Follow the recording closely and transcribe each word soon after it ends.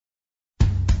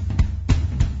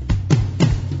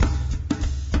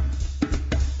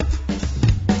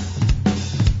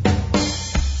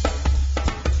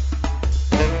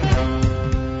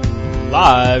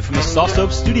Live from the Soft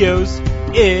Soap Studios,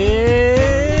 it's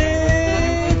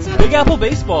Big Apple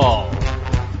Baseball.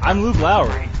 I'm Luke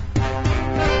Lowry.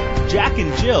 Jack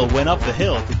and Jill went up the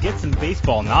hill to get some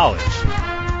baseball knowledge.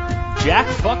 Jack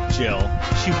fucked Jill.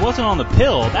 She wasn't on the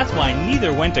pill, that's why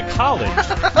neither went to college.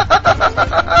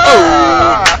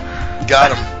 Oh!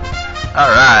 Got him.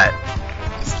 Alright.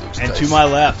 And to my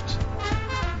left,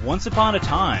 once upon a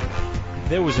time,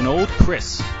 there was an old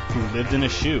Chris who lived in a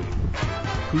shoe,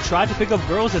 who tried to pick up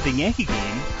girls at the Yankee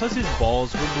game because his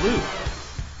balls were blue.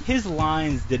 His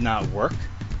lines did not work.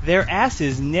 Their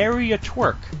asses nary a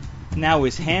twerk. Now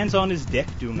his hands on his dick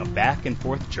doing a back and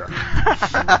forth jerk.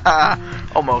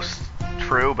 Almost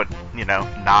true, but,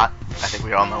 not. I think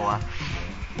we all know why.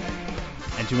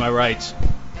 And to my right,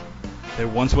 there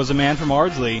once was a man from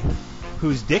Ardsley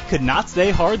whose dick could not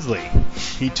stay Hardsley.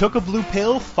 He took a blue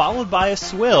pill followed by a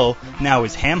swill. Now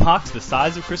his ham hock's the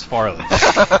size of Chris Farley.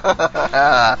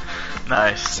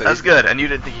 Nice. So that's good. And you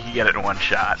didn't think you could get it in one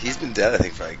shot. He's been dead, I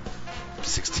think, for like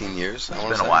 16 years. It's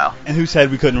been a while. And who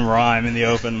said we couldn't rhyme in the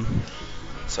open?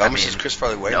 So how much does Chris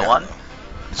Farley weigh no now? one? How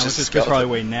much does Chris Farley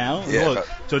weigh now? Yeah, Look,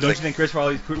 so don't you think Chris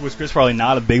Farley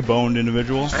not a big boned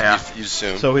individual? Yeah. You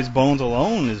assume. So his bones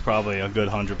alone is probably a good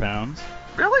 100 pounds.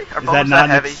 Really? Are Is bones that not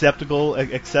heavy? an acceptable I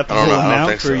don't amount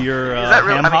think for so. your Is that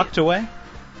real? ham I mean- hock to weigh?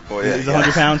 Well, yeah, Is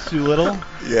 100 pounds too little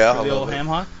Yeah, for the old bit. ham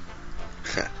hock?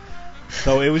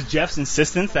 So it was Jeff's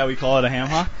insistence that we call it a ham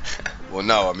hock? Well,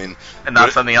 no, I mean... And not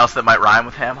what, something else that might rhyme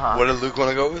with ham hock? What did Luke want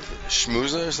to go with?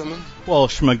 Schmooza or something? Well,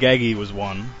 Schmagegi was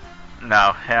one.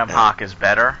 No, ham hock is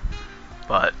better,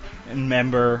 but And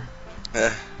member,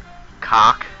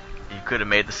 cock, you could have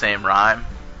made the same rhyme.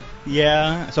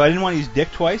 yeah. So I didn't want to use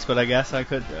dick twice, but I guess I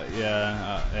could.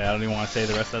 I don't even want to say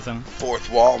the rest of that sentence. Fourth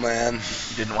wall, man.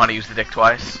 You didn't want to use the dick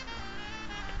twice?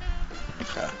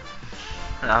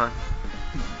 Nothing?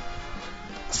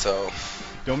 So,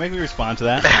 Don't make me respond to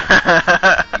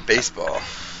that. baseball.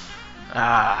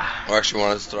 Ah, Or actually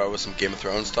want to start with some Game of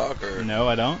Thrones talk? Or No,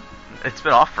 I don't. it's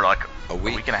been off for like a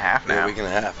week and a half now. Yeah, a week and a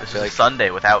half. This I is feel a like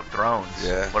Sunday without Thrones.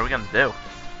 Yeah. What are we gonna do?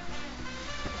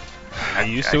 Are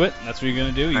you used to it? That's what you're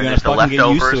gonna do. You're And gonna there's the fucking get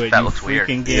used leftovers. to it. That You looks weird.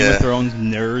 freaking Game Yeah. of Thrones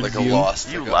nerds. like a you.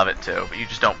 lost. You like love it too, but you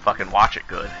just don't fucking watch it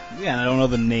good. Yeah, and I don't know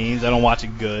the names. I don't watch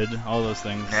it good. All those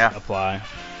things Yeah. apply.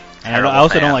 And Terrible I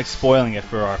also don't fan. like spoiling it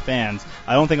for our fans.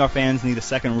 I don't think our fans need a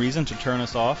second reason to turn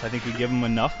us off. I think we give them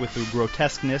enough with the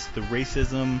grotesqueness, the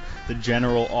racism, the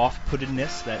general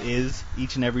off-puttedness that is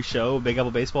each and every show of Big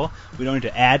Apple Baseball. We don't need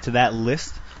to add to that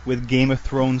list with Game of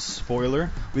Thrones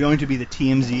spoiler. We don't need to be the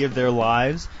TMZ of their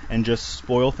lives and just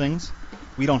spoil things.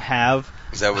 We don't have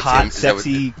Is that what hot, is that what-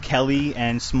 sexy Kelly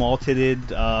and small-titted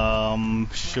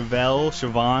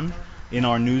Siobhan in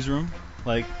our newsroom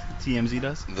like TMZ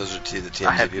does. Those are the TMZ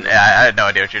I people. had no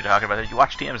idea what you were talking about. Did you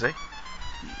watch TMZ?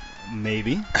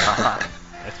 Maybe. Uh-huh.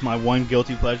 That's my one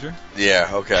guilty pleasure. Yeah,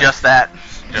 okay. Just that.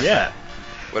 Just Yeah. that.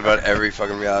 What about every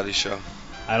fucking reality show?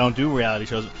 I don't do reality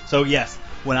shows. So, yes,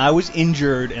 when I was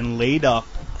injured and laid up,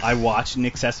 I watched an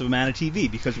excessive amount of TV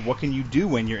because what can you do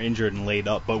when you're injured and laid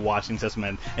up but watching excessive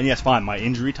amount? And yes, fine, my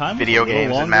injury time was Video a little games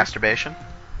and longer. masturbation.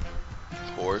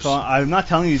 Horse. So I'm not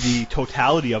telling you the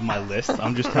totality of my list.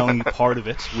 I'm just telling you part of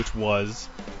it, which was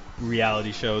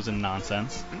reality shows and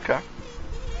nonsense. Okay.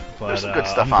 But There's some good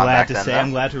stuff I'm on glad back to then, say, though.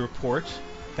 I'm glad to report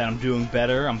that I'm doing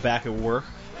better. I'm back at work,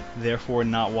 therefore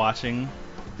not watching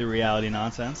the reality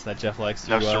nonsense that Jeff likes to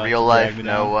No drag surreal me life. down.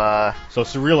 No. So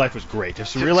Surreal Life was great. If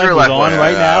Surreal Surreal Life was Life on was-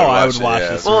 right yeah, now, I I would would watch watch it,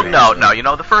 this. yeah. Well, Surreal.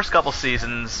 no. The first couple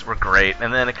seasons were great,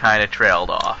 and then it kind of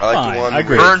trailed off. I like Fine, the one I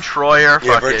agree. with- Vern Troyer.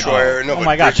 Yeah, fucking, Vern Troyer. No, Oh but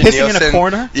my God, Bridget pissing in a Nielsen.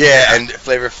 corner? Yeah, and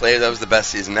Flavor Flav, that was the best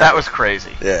season ever. That was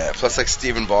crazy. Yeah, plus like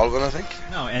Stephen Baldwin, I think.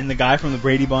 No, and the guy from the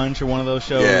Brady Bunch or one of those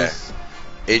shows. Yeah.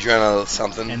 Adriana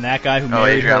something. And that guy who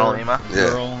married Adriana her Lima?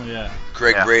 girl. Yeah.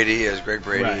 Greg Yeah. Brady as Greg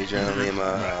Brady, Right. Adriana Lima.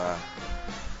 Right.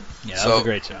 Yeah, that So- was a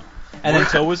great show. And then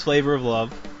so was Flavor of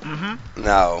Love. Mm-hmm.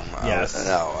 No. Yes.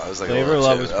 I was like Flavor a of little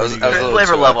Love too- was I pretty I good. a little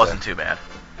Flavor too Love out wasn't there. too bad.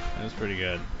 It was pretty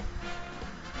good.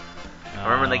 I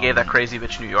remember when they gave that Crazy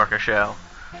Bitch New Yorker show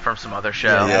from some other show.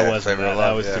 Yeah, Yeah, that wasn't Flavor bad. of That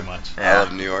Love, was yeah. too much. I Yeah.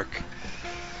 love New York.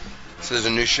 So there's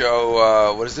a new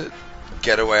show, what is it?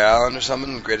 Getaway Island or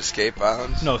something? Great Escape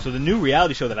Island? No, so the new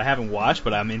reality show that I haven't watched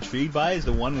but I'm intrigued by is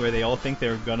the one where they all think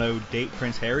they're gonna date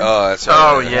Prince Harry. Oh, that's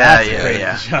Oh, right. yeah, That's yeah, great.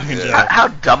 yeah. Fucking Yeah. joke. How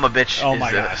dumb a bitch Oh is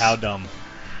my this? God, how dumb.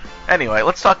 Anyway,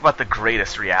 let's talk about the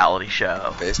greatest reality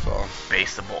show, Baseball.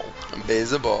 Baseball.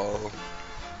 Baseball.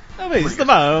 Oh,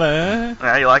 baseball.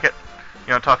 Yeah, you like it?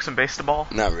 You want to talk some baseball?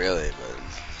 Not really,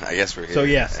 but I guess we're here. So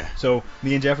yes, so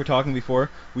me and Jeff were talking before.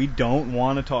 We don't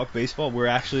want to talk baseball. We're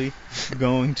actually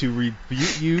going to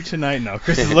rebuke you tonight. No,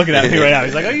 Chris is looking at me right now.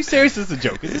 He's like, "Are you serious? This is a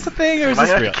joke. Is this a thing or is Am I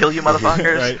this gonna real?" kill you,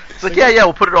 motherfuckers? Right. It's like, yeah,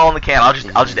 we'll put it all in the can.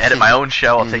 I'll just edit my own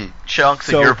show. I'll take chunks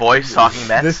of your voice talking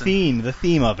Mets. The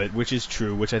theme of it, which is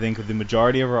true, which I think the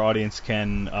majority of our audience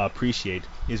can appreciate,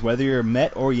 is whether you're a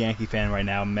Met or Yankee fan right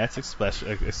now. Mets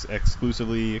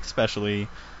exclusively, especially,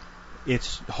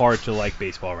 it's hard to like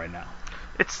baseball right now.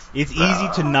 It's easy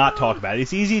to not talk about it.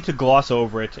 It's easy to gloss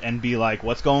over it and be like,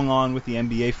 what's going on with the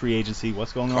NBA free agency?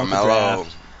 What's going on with the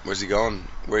draft? Where's he going?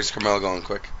 Where's Carmelo going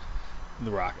quick?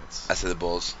 The Rockets. I say the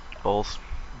Bulls.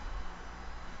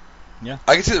 Yeah.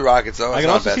 I can see the Rockets, though. I can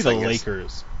also see the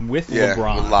Lakers with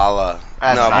LeBron. With Lala.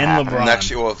 And LeBron. Next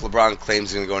year, well, if LeBron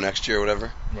claims he's going to go next year or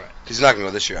whatever. Right. Because he's not going to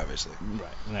go this year, obviously. Right,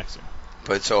 next year.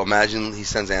 But so imagine he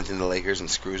sends Anthony to the Lakers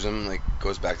and screws him, like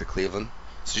goes back to Cleveland.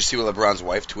 So did you see what LeBron's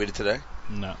wife tweeted today?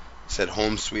 No. Said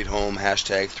home sweet home,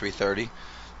 hashtag 330,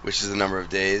 which is the number of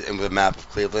days, and with a map of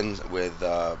Cleveland with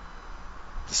the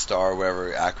star,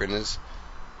 whatever Akron is.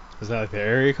 Is that like the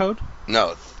area code?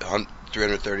 No,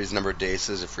 330 is the number of days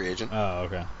as a free agent. Oh,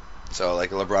 okay. So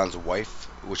like LeBron's wife,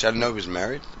 which I didn't know he was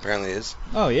married, apparently is.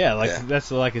 Oh yeah,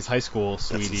 that's like his high school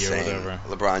sweetie or whatever.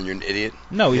 LeBron, you're an idiot.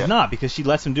 No, he's not, because she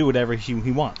lets him do whatever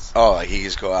he wants. Oh, like he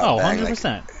just go out. Oh, and bang,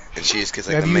 100%. And she just gets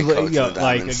like the mink coats and the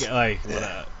diamonds.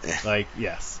 Like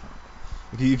yes.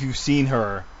 If you've seen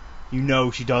her, you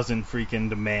know she doesn't freaking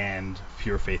demand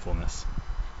pure faithfulness.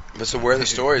 But so where are the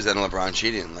stories then of LeBron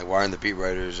cheating? Like, why aren't the beat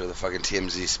writers or the fucking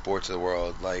TMZ Sports of the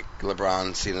world like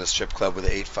LeBron seen in a strip club with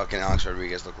 8 fucking Alex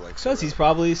Rodriguez lookalikes? Because he's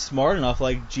probably smart enough,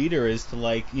 like Jeter is,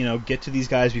 to get to these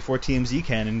guys before TMZ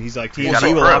can, and he's like,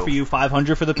 TMZ will offer you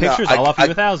 $500 for the pictures. I'll offer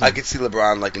you $1,000. I could see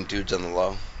LeBron liking dudes on the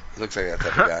low. He looks like that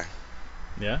type of guy.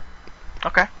 Yeah.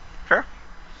 Okay. Sure.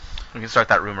 We can start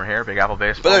that rumor here. Big Apple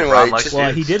baseball. But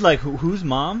anyway, he did like whose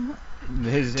mom?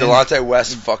 Delonte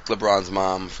West fucked LeBron's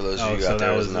mom. For those of you out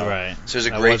there, doesn't know. Right. So there's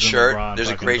a great shirt. There's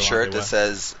a great shirt that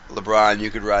says, "LeBron, you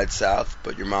could ride south,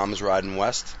 but your mom is riding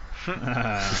west."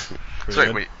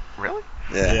 So wait, really?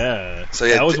 Yeah. So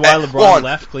that was why LeBron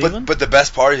left Cleveland. But the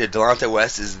best part is Delonte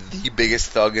West is the biggest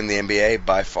thug in the NBA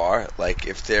by far. Like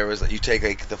if there was, you take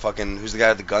like the fucking who's the guy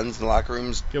with the guns in the locker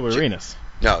rooms? Gilbert Arenas.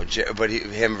 No, but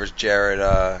him versus Jared.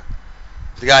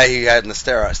 The guy he had in the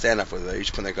stand-up with, they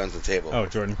each put their guns on the table. Oh,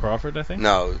 Jordan Crawford, I think?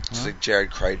 No, it's like Jared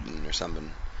Crichton or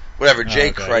something. Whatever,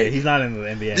 Jay Crichton. Yeah, he's not in the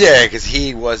NBA. Yeah, because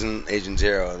he wasn't Agent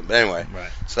Zero. But anyway, right.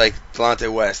 It's like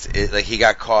Delonte West, he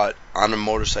got caught on a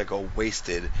motorcycle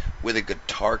wasted with a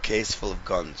guitar case full of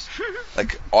guns.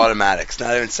 Like automatics,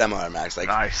 not even semi-automatics. Like,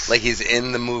 nice. Like he's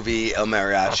in the movie El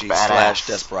Mariachi /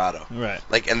 Desperado. Right.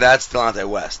 Like, and that's Delonte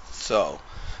West. So,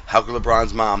 how could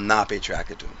LeBron's mom not be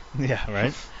attracted to him? Yeah,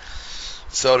 right.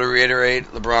 So to reiterate,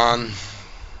 LeBron,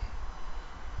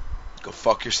 go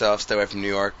fuck yourself. Stay away from New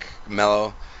York.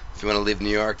 Melo, if you want to leave New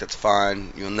York, that's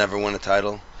fine. You'll never win a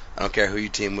title. I don't care who you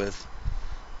team with.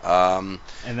 And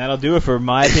that'll do it for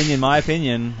my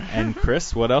opinion. And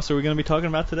Chris, what else are we going to be talking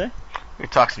about today? We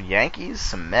talk some Yankees,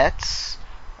 some Mets.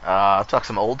 Talk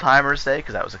some old timers today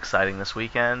because that was exciting this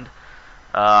weekend.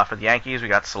 For the Yankees, we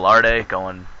got Solarte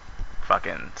going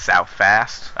fucking south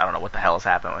fast. I don't know what the hell has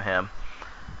happened with him.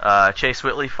 Chase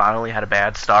Whitley finally had a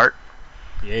bad start.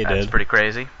 Yeah, he did. That's pretty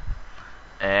crazy.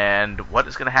 And what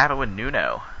is going to happen with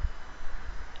Nuno?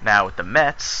 Now, with the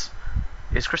Mets,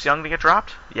 is Chris Young going to get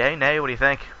dropped? Yay, nay, what do you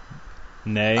think?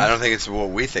 Nay. I don't think it's what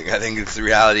we think. I think it's the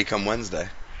reality come Wednesday.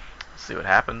 Let's see what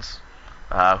happens.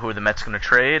 Who are the Mets going to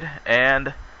trade?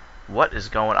 And what is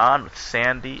going on with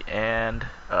Sandy and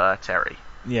Terry?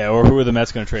 Yeah, or who are the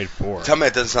Mets going to trade for? Tell me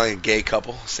it doesn't sound like a gay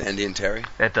couple, Sandy and Terry.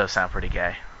 That does sound pretty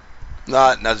gay.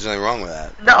 Not there's nothing wrong with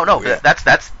that. No, yeah.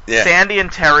 that's Sandy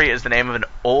and Terry is the name of an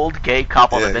old gay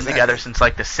couple that've been together since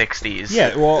like the 60s.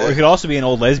 Yeah, well, it could also be an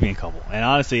old lesbian couple. And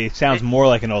honestly, it sounds more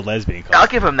like an old lesbian couple. I'll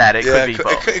give him that. It could be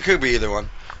both. It could be either one.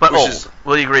 But old.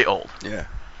 Will you agree old? Yeah.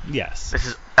 Yes. This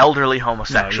is elderly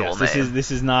homosexual name.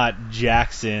 This is not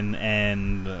Jackson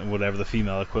and whatever the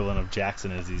female equivalent of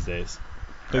Jackson is these days.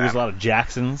 I think there's a lot of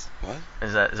Jacksons. What?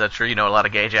 Is that true? You know a lot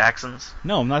of gay Jacksons?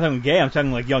 No, I'm not talking gay. I'm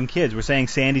talking like young kids. We're saying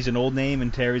Sandy's an old name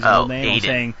and Terry's an old name.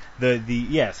 Hayden. I'm saying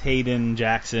yes, Hayden,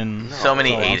 Jackson. No, so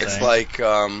many Haydens. It's like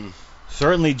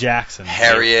certainly Jackson.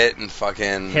 Harriet and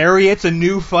fucking. Harriet's a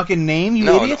new fucking name.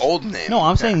 You idiot? An old name. No,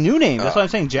 I'm saying new name. That's what I'm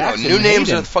saying. Jackson. No, new names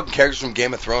Hayden. are the fucking characters from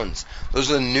Game of Thrones. Those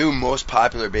are the new most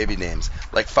popular baby names.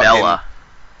 Like fucking Bella.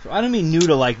 So I don't mean new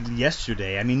to like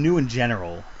yesterday. I mean new in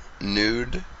general.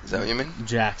 Nude. Is that what you mean?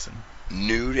 Jackson.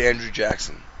 Nude Andrew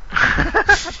Jackson.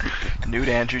 Nude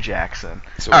Andrew Jackson.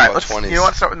 So all right, let's. you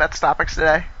want to start with Mets topics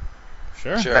today?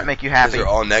 Sure. Sure. That make you happy? Because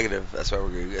they're all negative. That's why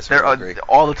we're agree.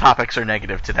 All the topics are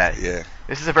negative today. Yeah.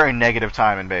 This is a very negative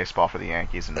time in baseball for the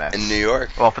Yankees and Mets. In New York.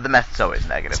 Well, for the Mets, it's always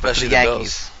negative. Especially but for the the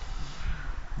Yankees.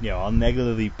 Yo, I'll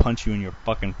negatively punch you in your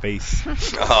fucking face.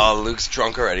 Oh, Luke's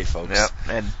drunk already, folks. Yep.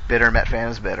 And bitter Met fan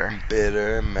is bitter.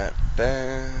 Bitter Met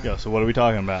fan. Yo, so what are we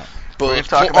talking about? We're going to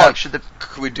talk about should the...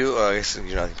 Could we do... I guess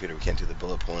you're not a computer. We can't do the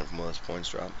bullet point from Willis Points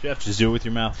drop. Jeff, just do it with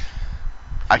your mouth.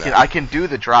 I can do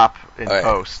the drop in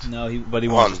post. No, but he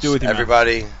won't. Just do it with your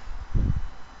everybody.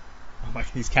 mouth.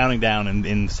 He's counting down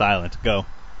in silent. Go.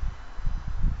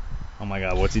 Oh my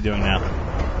God, what's he doing now?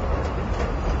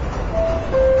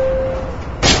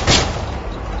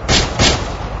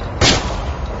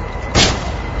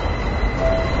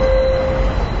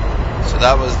 So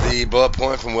that was the bullet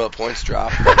point from Will Points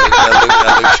drop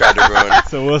that Luke tried to ruin.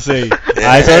 So we'll see.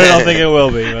 I certainly don't think it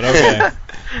will be, but okay.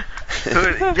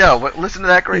 Yo, listen to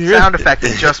that great sound effect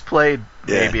it just played.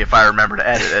 Maybe if I remember to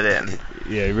edit it in.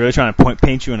 Yeah, you're really trying to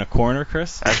paint you in a corner,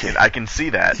 Chris? I can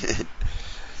see that.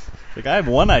 Like I have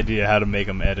one idea how to make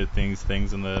them edit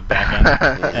things in the back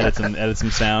end. edit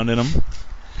some sound in them.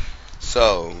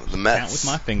 So the Mets. Count with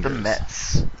my fingers. The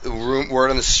Mets. Word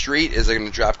on the street is they're going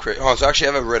to drop Chris. Oh, so actually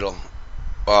I have a riddle.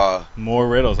 More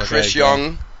riddles. Okay, Chris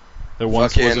Young. There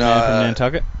once was a man from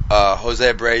Nantucket.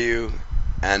 Jose Abreu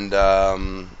and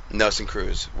Nelson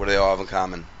Cruz. What do they all have in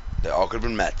common? They all could have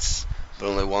been Mets, but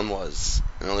only one was,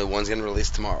 and only one's getting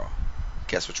released tomorrow.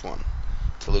 Guess which one?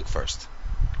 To Luke first.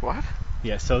 What?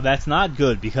 Yeah, so that's not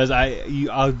good because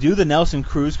I'll do the Nelson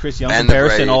Cruz, Chris Young And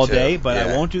comparison Abreu all too. day, but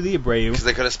Yeah. I won't do the Abreu. Because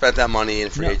they could have spent that money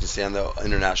in free agency on the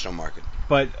international market.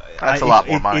 But that's a lot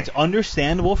more money. It's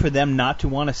understandable for them not to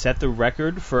want to set the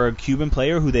record for a Cuban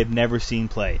player who they've never seen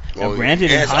play. Now, granted,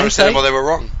 in it's hindsight, understandable they were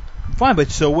wrong. Fine, but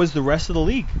so was the rest of the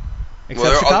league, except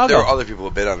Well, there Chicago. were other people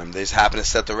who bid on him. They just happened to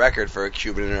set the record for a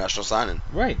Cuban international signing.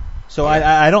 Right. So Okay.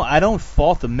 I don't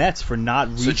fault the Mets for not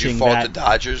reaching So did you fault that. the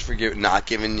Dodgers for not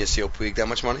giving Yasiel Puig that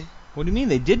much money? What do you mean?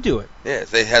 They did do it. Yeah,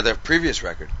 they had their previous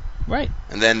record. Right.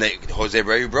 And then Jose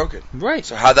Abreu broke it. Right.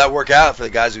 So how'd that work out for the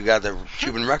guys who got the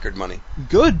Cuban record money?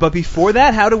 Good, but before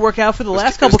that, how'd it work out for the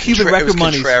last couple Cuban record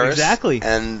monies? Exactly.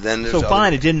 And then so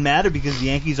fine, it didn't matter because the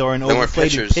Yankees are an They weren't overinflated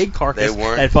pitchers. pig carcass They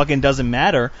weren't. that fucking doesn't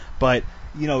matter. But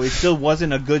it still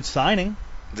wasn't a good signing.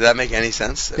 Did that make any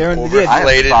sense? They're- An yeah, I haven't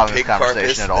overinflated followed this pig carcass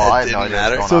conversation at all. I that had no didn't idea what's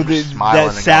matter. going on. So I'm just smiling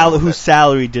and going with whose it.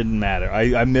 salary didn't matter.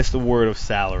 I missed the word of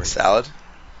salary. Salad?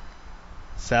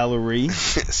 Salary.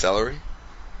 Celery?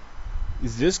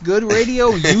 Is this good radio?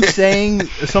 You saying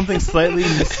something slightly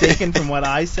mistaken from what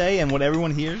I say and what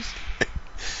everyone hears?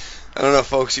 I don't know,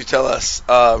 folks. You tell us.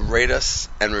 Rate us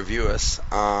and review us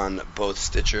on both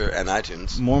Stitcher and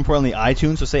iTunes. More importantly,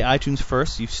 iTunes. So say iTunes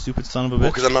first, you stupid son of a bitch. Well,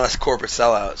 because I'm not a corporate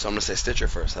sellout, so I'm going to say Stitcher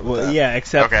first. How about Well, that? yeah,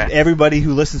 except Okay. everybody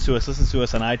who listens to us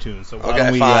on iTunes. So why Okay,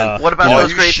 don't we? fine. What about Well,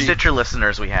 those you great sheep. Stitcher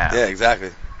listeners we have? Yeah, exactly.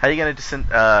 How are you going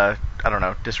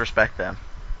to disrespect them?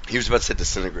 He was about to say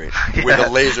disintegrate. Yeah. With a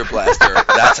laser blaster.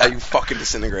 That's how you fucking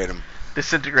disintegrate him.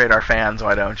 Disintegrate our fans,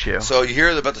 why don't you? So you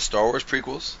hear about the Star Wars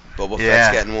prequels? Boba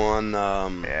Yeah. Fett's getting one.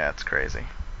 Yeah, it's crazy.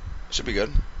 Should be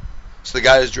good. So the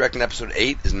guy who's directing episode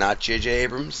 8 is not J.J.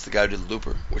 Abrams, the guy who did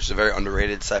Looper, which is a very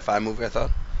underrated sci-fi movie, I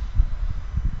thought.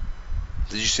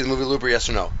 Did you see the movie Looper, yes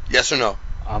or no? Yes or no?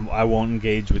 I won't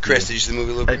engage with Chris, you. did you see the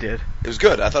movie Looper? I did. It was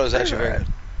good. I thought it was actually very Alright.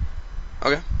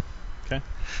 good. Okay. Okay.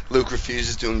 Luke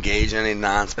refuses to engage in any That's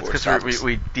non-sports because topics.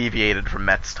 we deviated from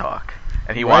Mets talk.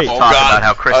 And he Right. wants to Oh, talk God. about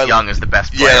how Chris Young is the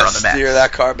best player Yeah, on the Mets. steer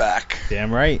that car back.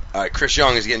 Damn right. All right, Chris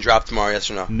Young is getting dropped tomorrow, yes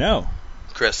or no? No.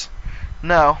 Chris,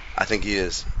 No. I think he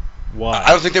is. Why? I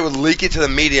don't think they would leak it to the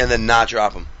media and then not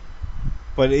drop him.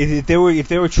 But if they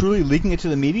were truly leaking it to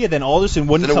the media, then Alderson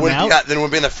wouldn't Then it come wouldn't, out. then it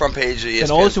would be in the front page of ESPN.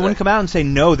 Then Alderson today. wouldn't come out and say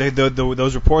no.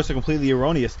 Those reports are completely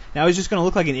erroneous. Now he's just going to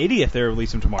look like an idiot if they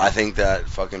release him tomorrow. I think that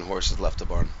fucking horse has left the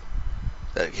barn.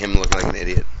 That him looking like an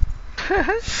idiot.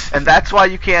 And that's why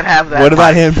you can't have that. What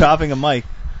about mic. him dropping a mic?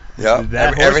 Yeah, Did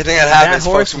that horse- everything that did happens, that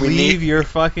horse folks, we leave need. your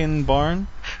fucking barn?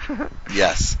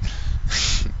 Yes.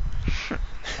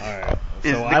 All right.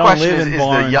 Is, So the I don't question live is in the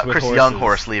barns with Chris horses. Young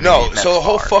horse leaving No, Mets so the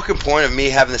whole barn. fucking point of me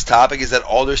having this topic is that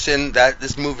Alderson, that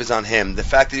this move is on him. The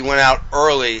fact that he went out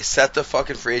early, set the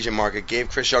fucking free agent market, gave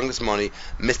Chris Young this money,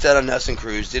 missed out on Nelson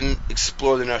Cruz, didn't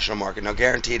explore the national market. Now,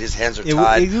 guaranteed his hands are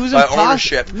tied it was by impossible.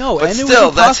 ownership. No, but and it was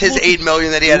still, that's his impossible $8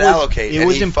 million that he had to allocate. It and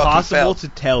was he fucking impossible failed. to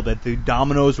tell that the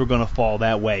dominoes were going to fall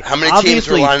that way. How many teams were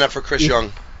Obviously, lining up for Chris if-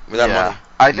 Young with that Yeah. money?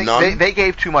 I think None? they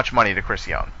gave too much money to Chris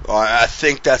Young. Well, I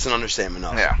think that's an understatement.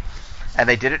 Also. Yeah. And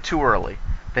they did it too early.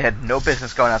 They had no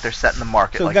business going out there setting the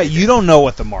market So, like guy, they you did. don't know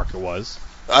what the market was.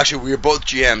 Actually, we were both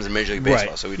GMs in Major League Baseball,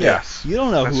 Right. so we did. Yes. You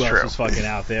don't know That's who true. else was fucking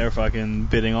out there fucking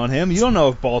bidding on him. You don't know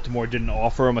if Baltimore didn't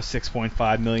offer him a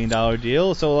 $6.5 million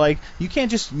deal. So, like, you can't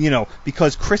just,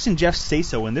 because Chris and Jeff say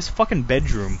so in this fucking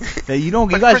bedroom, that you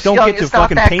But guys Chris don't Young get to is not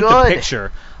fucking that paint the good.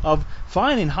 picture of,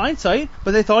 fine, in hindsight,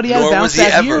 but they thought he had Nor a bounce was he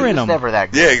that ever. year He in He's him. never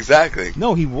that good. Yeah, exactly.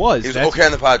 No, he was. He was That's- okay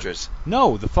on the Padres.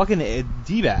 No, the fucking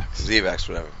D-backs. Z-Vax,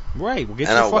 whatever. Right, well, get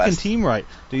NL your fucking West. team right.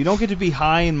 You don't get to be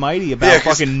high and mighty about Yeah,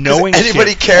 'cause fucking knowing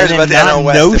anybody shit cares and about the then not NL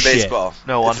West know in shit. baseball.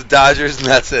 No one. It's the Dodgers, and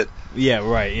that's it. Yeah,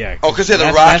 right, yeah. Oh, because they're the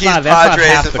That's Rockies, not Padres,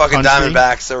 half and the fucking country.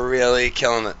 Diamondbacks are really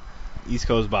killing it. East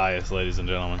Coast bias, ladies and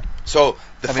gentlemen. So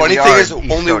the I mean, funny we thing are is, an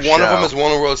East only Coast one of them show. has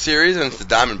won a World Series, and it's the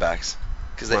Diamondbacks.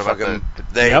 Because they What about fucking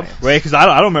the Yep, right, because I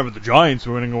don't remember the Giants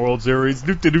winning a World Series.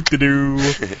 Doo-doo-doo-doo-doo.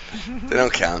 they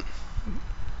don't count.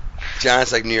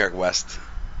 Giants like New York West.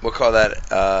 We'll call that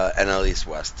NL East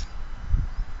West.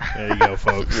 There you go,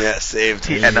 folks. Yeah, saved.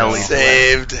 The NL East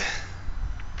Saved.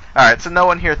 All right, so no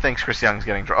one here thinks Chris Young's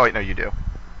getting. Oh wait, no, you do.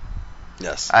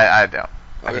 Yes. I don't.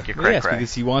 I Okay. think you're Well, cray yes, cray.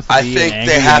 because he wants to I be think an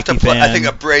they angry have to Yankee play. I fan. think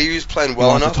Abreu's playing He well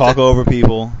wants enough. to talk over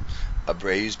people.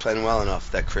 Abreu's playing well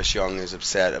enough that Chris Young is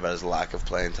upset about his lack of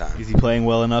playing time. Is he playing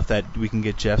well enough that we can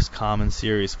get Jeff's calm and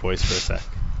serious voice for a sec?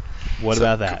 What So,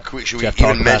 about that? Should we Jeff, talk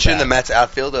even about mention that. the Mets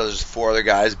outfield? There's 4 other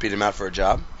guys beat him out for a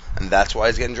job, and that's why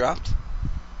he's getting dropped.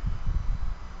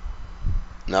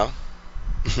 No.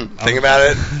 Think about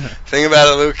it. Think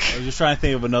about it, Luke. I was just trying to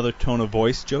think of another tone of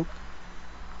voice joke.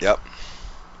 Yep.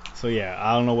 So yeah,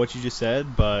 I don't know what you just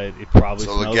said, but it probably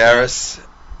So smells Lagares,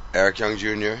 Eric Young Jr.,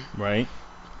 bad. Right,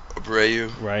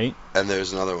 Abreu, right, and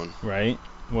there's another one. right.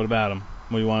 What about him?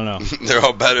 What do you want to know? They're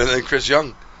all better than Chris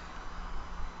Young.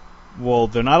 Well,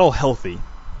 they're not all healthy,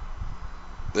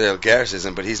 Yeah, Lagares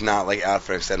isn't, but he's not like out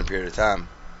for an extended period of time.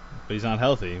 but he's not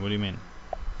healthy. What do you mean?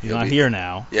 He's He'll not be- here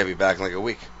now. Yeah, he'll be back in like a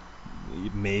week.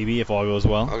 Maybe if all goes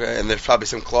well. Okay, and there's probably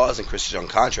some clause in Chris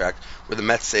Young's contract where the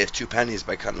Mets save 2 pennies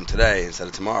by cutting him today instead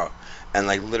of tomorrow. And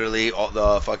like literally, all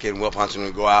the fucking Will Ponce are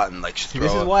gonna go out and like just See, throw.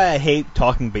 this is why I hate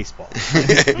talking baseball.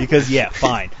 Because yeah,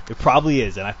 fine, it probably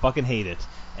is, and I fucking hate it.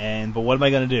 But what am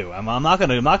I gonna do? I'm not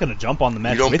gonna jump on the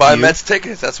Mets. You don't with buy you. Mets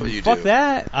tickets. That's what you Fuck do.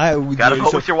 that. You gotta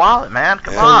vote so- with your wallet, man.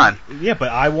 Come Yeah. on. Yeah, but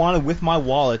I want to, with my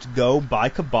wallet, go buy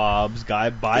kebabs,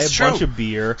 buy It's a bunch true. of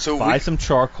beer, So buy we- some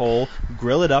charcoal,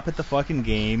 grill it up at the fucking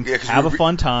game, Yeah, 'cause have we a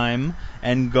fun time,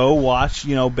 and go watch,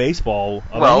 baseball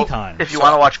of Well, any kind. if you So-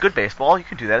 want to watch good baseball, you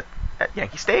can do that at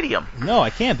Yankee Stadium. No,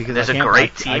 I can't because There's I a can't.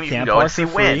 great I team you can't can go and park see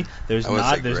for free. win. There's I wouldn't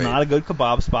say there's great. not a good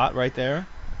kebab spot right there.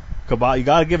 Kebab, you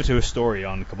got to give it to a story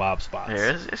on kebab spots.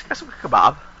 It's got some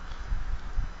kebab.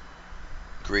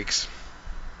 Greeks.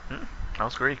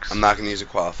 Those Greeks. I'm not gonna use a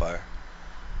qualifier.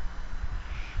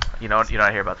 You know what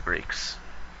I hear about the Greeks?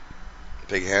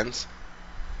 Big hands,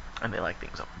 And they like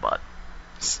things up the butt.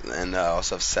 and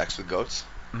also have sex with goats.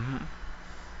 Mm-hmm.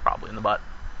 Probably in the butt.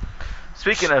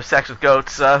 Speaking of sex with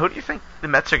goats, who do you think the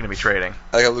Mets are going to be trading?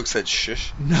 I like how Luke said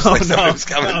shush. No, Just like no, somebody was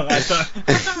coming. no,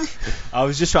 I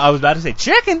was about to say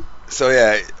chicken. So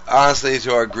yeah, honestly,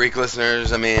 to our Greek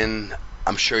listeners, I mean,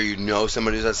 I'm sure you know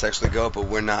somebody who's had sex with a goat, but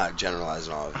we're not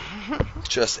generalizing all of you. It's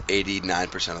just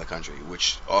 89% of the country,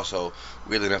 which also,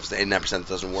 weirdly enough, is the 89% that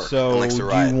doesn't work So, and likes to do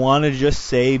riot. you want to just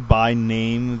say by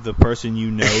name the person you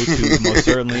know to most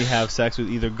certainly have sex with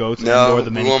either goats No, or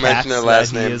the we many won't cats mention their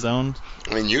last that he name. has owned?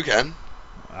 I mean, you can.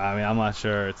 I mean, I'm not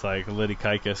sure. It's like Liddy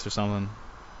Kaikis or something.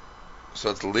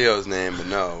 So it's Leo's name, but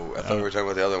no. I thought we were talking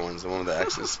about the other ones, the one with the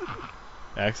X's.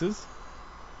 X's?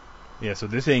 Yeah, so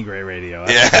this ain't great radio.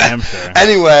 That's Yeah. for damn sure.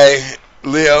 Anyway,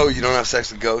 Leo, you don't have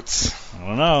sex with goats. I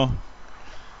don't know.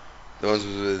 The ones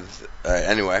with...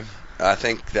 anyway, I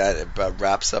think that about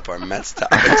wraps up our Mets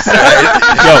topics.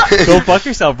 Right? Yo, go fuck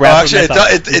yourself, Oh, Brad. actually,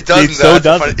 it doesn't. so though. That's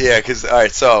doesn't. funny- Yeah, because, all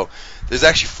right, so there's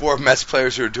actually 4 Mets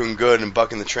players who are doing good and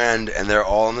bucking the trend, and they're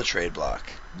all on the trade block.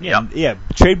 Yeah.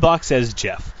 Trade block says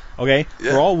Jeff. Okay?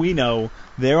 Yeah. For all we know,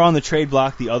 they're on the trade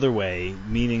block the other way,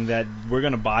 meaning that we're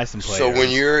going to buy some players. So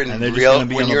when you're in and they're just real gonna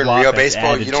be on the block that's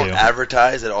baseball, added you don't to.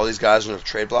 advertise that all these guys are on the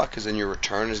trade block because then your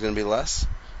return is going to be less.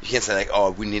 You can't say like,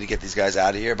 oh, we need to get these guys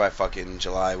out of here by fucking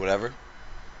July, whatever,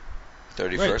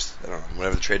 31st. I don't know,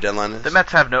 whatever the trade deadline is. The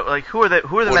Mets have no who are the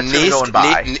Or Mets going to go and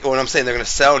buy? what I'm saying, they're going to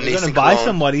sell They're Nathan going to buy Colon.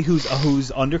 somebody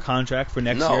who's under contract for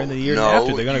next No, year and the year no,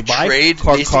 after. They're going you to buy trade Nathan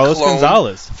Carlos Colon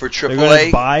Gonzalez. for They're going AAA.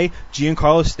 to buy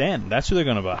Giancarlo Stanton. That's who they're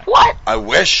going to buy. What? I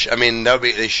wish. I mean, that would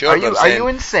be. They should. Are but I'm you are saying you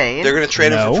insane? They're going to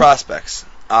trade him No. for prospects.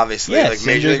 Obviously, Yeah, like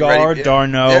Major League ready. Syndergaard, Yeah.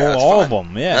 Darno, Yeah, that's all fine. of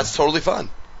them. Yeah. That's totally fun.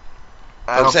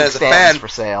 I I'm don't saying think as a Stanton's fan- for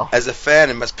sale. As a fan,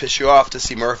 it must piss you off to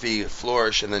see Murphy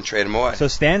flourish and then trade him away. So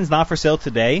Stanton's not for sale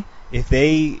today. If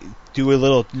they do a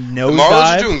little The Marlins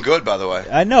are nosedive, doing good, by the way.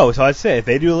 I know. So I'd say if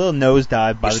they do a little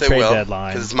nosedive by Which the they trade will,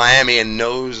 deadline, because it's Miami, and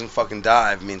nose and fucking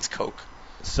dive means Coke.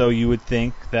 so you would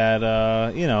think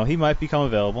that he might become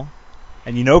available,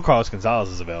 and Carlos Gonzalez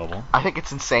is available. I think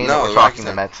it's insane No, that we're like talking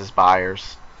that. the Mets as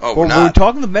buyers. Oh, Well, we're we're not.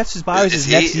 talking the Mets as buyers Is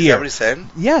next he? year. Is that what he's saying?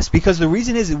 Yes, because the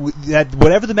reason is that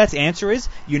whatever the Mets' answer is,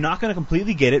 you're not going to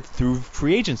completely get it through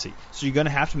free agency. So you're going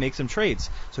to have to make some trades.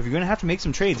 So if you're going to have to make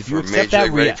some trades, if you For accept major that,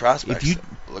 league ready prospects, if you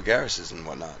Lagares and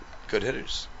whatnot, good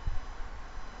hitters.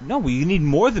 no, you need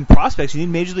more than prospects. You need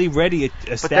major league ready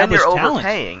established But then you're talent.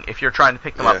 overpaying if you're trying to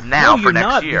pick them Yeah. up now no, for you're next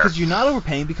not, year. because you're not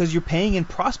overpaying because you're paying in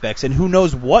prospects, and who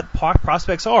knows what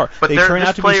prospects are. But they this turn out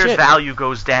to be player's shit. value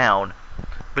goes down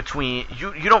between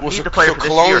you don't need so, the player so for this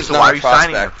Cologne's year, so not why a are you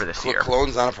signing prospect. him for this year?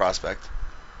 Cologne's not a prospect.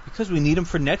 Because we need them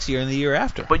for next year and the year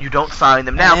after. But you don't sign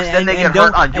them now, because then they get don't-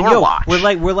 hurt on and your watch.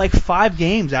 We're like 5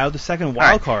 games out of the second All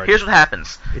wild right, card. Here's what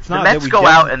happens. It's The not Mets that we go don't-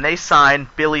 out and they sign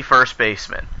Billy First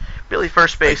Baseman. Billy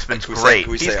First Baseman's can we say- great.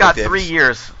 can we He's say got Ike 3 Davis?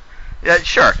 years. Yeah,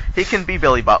 sure, he can be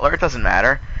Billy Butler. It doesn't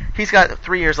matter. He's got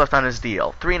 3 years left on his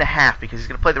deal. 3.5 because he's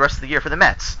going to play the rest of the year for the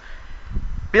Mets.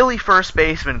 Billy First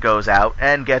Baseman goes out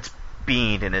and gets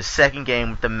beaned in his second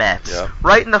game with the Mets. Yeah.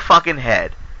 Right in the fucking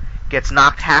head. Gets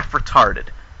knocked half retarded.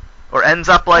 Or ends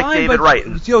up like Fine, David but-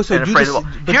 Wright. Yo, so and do afraid this- of the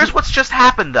ball. but Here's do- what's just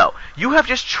happened, though. You have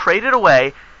just traded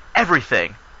away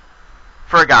everything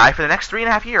for a guy for the next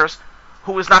 3.5 years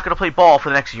who is not going to play ball for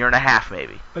the next year and a half,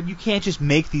 maybe. But you can't just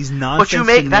make these nonsense But you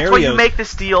make scenarios. that's why you make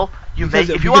this deal. You Because-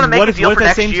 make if you want to because make what a if- deal what if for that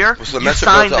next same- year, Well, so the you Mets are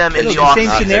sign built up them in pitching. the the off same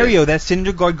not scenario that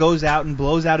Syndergaard goes out and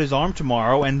blows out his arm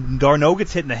tomorrow and Darno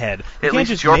gets hit in the head. You At can't least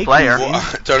just it's your make player. these- Well,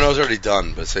 Darno's already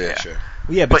done, but say Yeah. sure.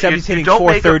 Yeah, but except he's hitting don't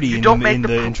make 430 you don't make in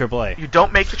the AAA. You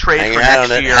don't make the trade Hang for your hat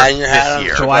next on it. year Hang your hat on this it.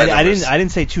 year. So AAA I numbers. didn't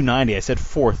say 290. I said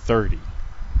 430.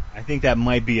 I think that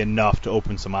might be enough to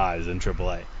open some eyes in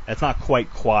AAA. That's not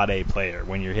quite quad A player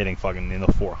when you're hitting fucking in the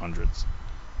 400s.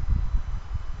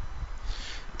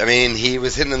 I mean, he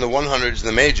was hitting in the 100s in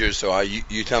the majors, so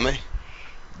you tell me.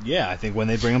 Yeah, I think when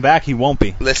they bring him back, he won't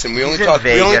be. Listen, we He's only in talk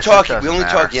Vegas, it talk doesn't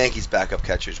matter. Yankees backup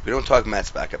catchers. We don't talk Mets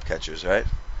backup catchers, right?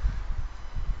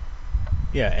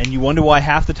 Yeah, and you wonder why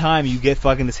half the time you get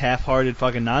fucking this half-hearted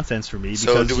fucking nonsense from me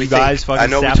So because do we you guys think? fucking I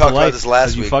know we sap the talked about life this last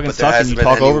 'cause you week, fucking but there suck and hasn't you been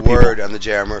talk over any people. word on the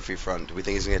J.R. Murphy front. Do we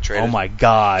think he's gonna get traded? Oh my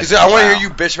god. 'Cause I want to Wow. hear you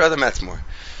bitch about the Mets more.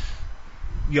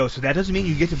 Yo, so that doesn't mean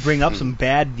you get to bring up some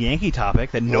bad Yankee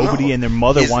topic that Well, nobody no. and their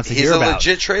mother wants to hear He's a about.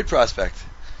 legit trade prospect.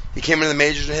 He came into the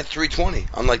majors and hit 320,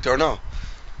 unlike Darno.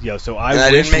 Yo, so And I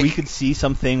I didn't wish make- we could see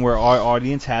something where our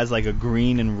audience has like a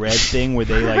green and red thing where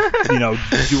they like,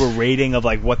 do a rating of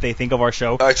like what they think of our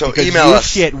show. All right, so because email your us.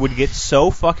 shit would get so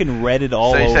fucking redded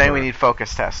all So you're over. saying we need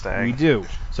focus testing? We do,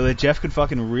 so that Jeff could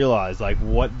fucking realize like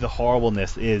what the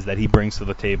horribleness is that he brings to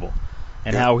the table,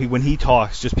 and Yeah. how when he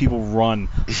talks, just people run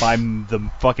by the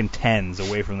fucking tens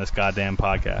away from this goddamn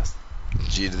podcast.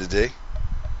 G to the D.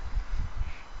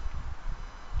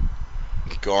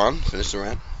 Go on, finish the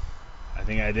rant. I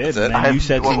think I did, That's and it? then you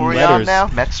said what some were we letters. on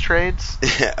now? Mets trades?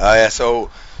 Yeah. So,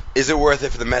 is it worth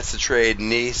it for the Mets to trade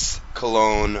Nice,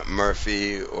 Cologne,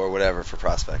 Murphy, or whatever for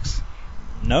prospects?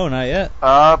 No, not yet.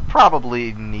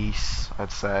 Probably Nice,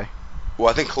 I'd say. Well,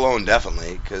 I think Cologne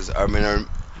definitely, because I mean,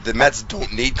 the Mets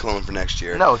don't need Cologne for next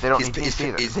year. No, they don't He's- need he's- Nice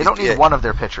either. he's- They don't need yeah. one of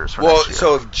their pitchers for Well, next year.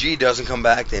 so if G doesn't come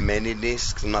back, they may need Nice,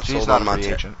 because I'm not G's sold not on a free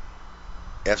Montero. agent.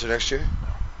 After next year?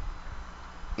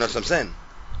 No, that's what I'm saying.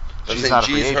 I'm G's saying not a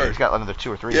G free is agent. hurt. He's got another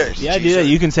 2 or 3 Yeah, years. The idea that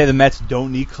you can say the Mets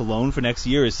don't need Cologne for next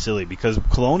year is silly because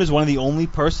Cologne is one of the only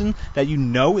person that you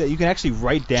know that you can actually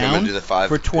write So I'm gonna down do the 5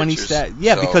 for 20 pitchers. stats.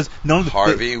 Yeah, So, because none of the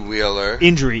Harvey, Wheeler,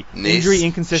 injury, Nice,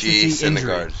 inconsistency, G,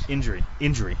 Syndergaard.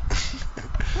 injury.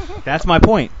 That's my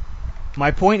point.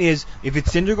 My point is, if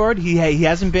it's Syndergaard, he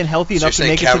hasn't been healthy So you're enough to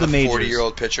saying make it to count the a majors.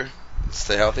 40-year-old pitcher?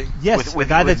 Stay healthy? Yes, with a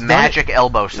guy with that's magic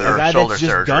elbow done it, a guy shoulder that's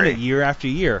just surgery. done it year after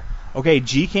year. Okay,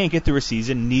 G can't get through a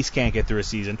season, Nice can't get through a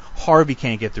season, Harvey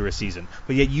can't get through a season.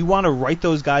 But yet you want to write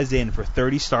those guys in for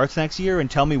 30 starts next year and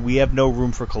tell me we have no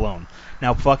room for Cologne.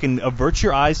 Now fucking avert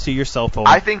your eyes to your cell phone.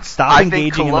 I think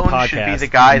engaging in the Cologne podcast should be the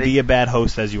guy and that- be a bad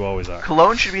host as you always are.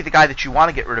 Cologne should be the guy that you want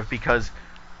to get rid of because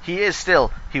he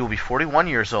will be 41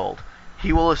 years old.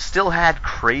 He will have still had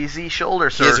crazy shoulder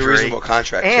He has a surgery. reasonable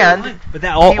contract, and too. But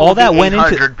that he will all that be went into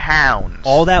 800 pounds.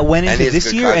 all that went And into he has a this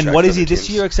good year, and contract what for is he other this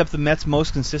teams. year except the Mets'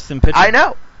 most consistent pitcher? I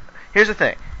know. Here's the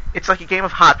thing. It's like a game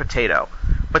of hot potato.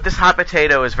 But this hot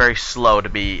potato is very slow to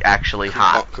be actually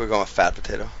hot. Can we go with fat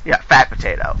potato? Yeah, fat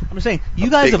potato. I'm saying, you A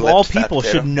guys of big-lipped all fat people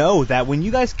potato. should know that when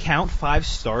you guys count 5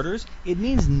 starters, it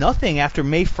means nothing after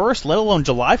May 1st, let alone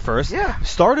July 1st. Yeah.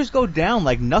 Starters go down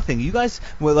like nothing. You guys,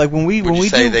 like when we Would you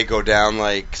say do, they go down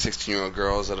like 16-year-old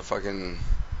girls at a fucking...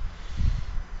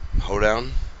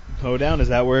 Hoedown. Hoedown? Is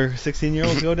that where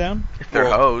 16-year-olds go down? If they're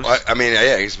hoes. I mean,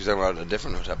 yeah, I guess we're talking about a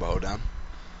different type of hoedown.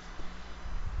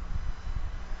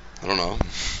 I don't know.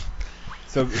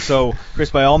 So, Chris,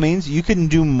 by all means, you can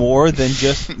do more than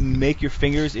just make your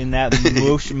fingers in that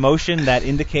motion that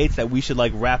indicates that we should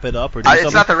like wrap it up or do something.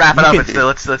 It's not to wrap it up. It's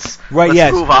let's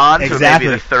move on to maybe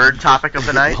the third topic of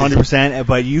the night. 100%.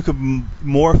 But you could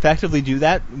more effectively do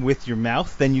that with your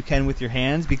mouth than you can with your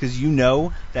hands because you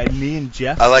know that me and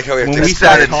Jeff. I like how we have when to we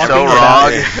start started so talking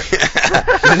wrong.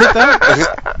 Is it though?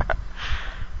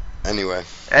 Anyway,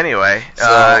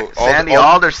 so Sandy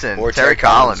Alderson, or Terry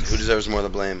Collins. Who deserves more of the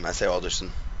blame? I say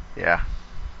Alderson. Yeah.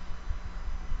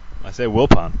 I say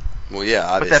Wilpon. Well, yeah,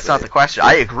 obviously. But that's not the question.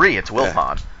 I agree, it's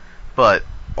Wilpon. Yeah. But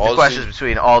Alderson, the question is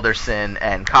between Alderson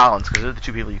and Collins because they're the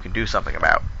two people you can do something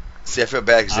about. See, I feel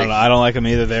bad because I don't like them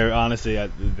either. They're honestly,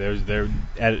 they're.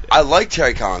 I like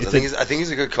Terry Collins. I think he's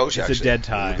a good coach. It's actually, a dead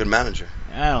tie. He's a good manager.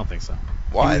 I don't think so.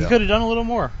 Why? He could have done a little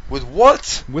more. With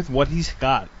what? With what he's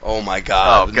got. Oh my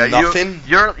God! Okay. Nothing.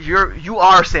 You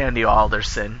are Sandy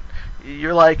Alderson.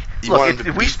 You're like, look,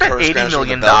 if we spent $80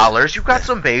 million, you've got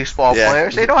some baseball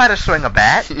players. They know how to swing a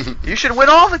bat. You should win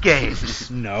all the games.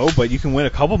 No, but you can win a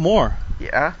couple more.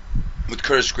 Yeah. With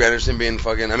Curtis Granderson being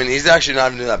fucking, I mean, he's actually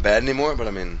not even that bad anymore. But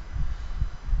I mean,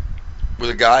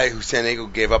 with a guy who San Diego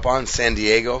gave up on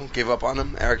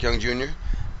him, Eric Young Jr.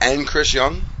 and Chris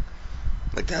Young.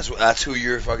 Like that's who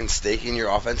you're fucking staking your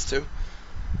offense to.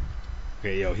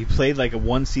 Okay, he played like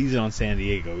one season on San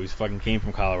Diego. He fucking came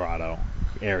from Colorado,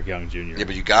 Eric Young Jr. Yeah,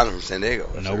 but you got him from San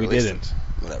Diego. No, we didn't.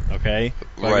 Whatever. Okay.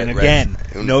 Right. Again,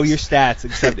 know your stats,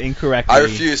 except incorrectly. I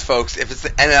refuse, folks. If it's the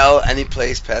NL, any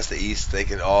place past the East, they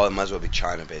could all. It might as well be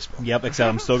China baseball. Yep. Except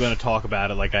I'm still going to talk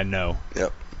about it like I know.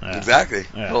 Yep. Exactly.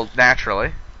 Yeah. Well,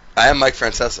 naturally. I am Mike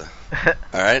Francesa.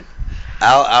 All right.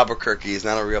 Al Albuquerque is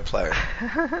not a real player.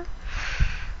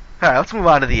 All right, let's move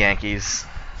on to the Yankees.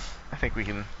 I think we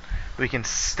can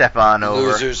step on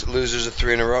over. Losers of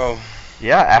 3 in a row.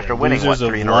 Yeah, after winning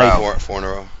 3 in a row. 4 in a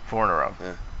row. 4 in a row.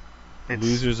 Yeah.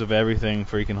 Losers of everything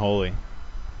freaking holy.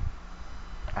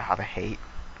 The hate.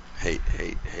 Hate,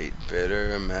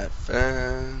 bitter Met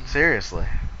fans. Seriously.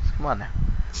 Come on now.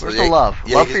 Where's So the love?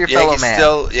 Love for your fellow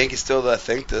man. Yankees still, I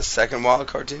think, the second wild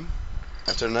card team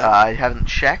after tonight. I haven't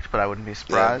checked, but I wouldn't be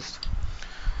surprised.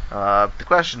 The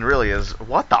question really is,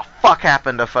 what the fuck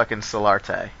happened to fucking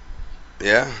Solarte?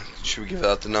 Yeah? Should we give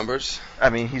out the numbers? I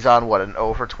mean, he's on, an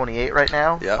 0 for 28 right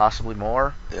now? Yeah. Possibly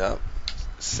more? Yeah.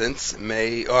 Since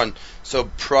May 14th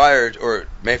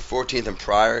and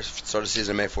prior, start of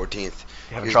season May 14th. You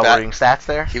having trouble reading stats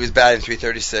there? He was batting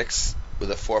 .336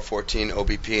 with a .414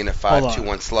 OBP and a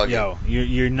 .521 slugging. Yo,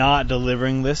 you're not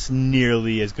delivering this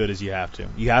nearly as good as you have to.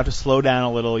 You have to slow down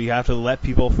a little. You have to let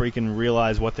people freaking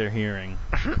realize what they're hearing.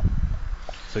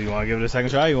 So you want to give it a second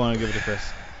try or you want to give it to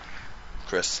Chris?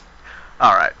 Chris.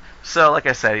 All right. So, like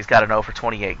I said, he's got an 0 for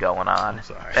 28 going on. I'm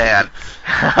sorry. And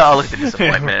I'll look at the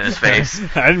disappointment in his face.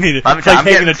 I didn't mean it. I'm It's like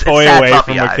taking a toy sad away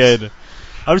puppy from a eyes. kid.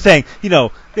 I'm saying,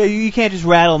 you can't just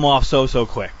rattle them off so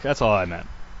quick. That's all I meant.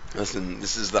 Listen,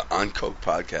 this is the On Coke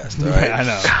podcast, all right? Yeah, I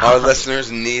know. Our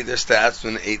listeners need their stats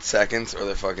within 8 seconds or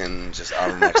they're fucking just out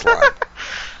of the next line.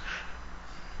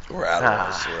 Or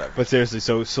Adderalls, or whatever. But seriously,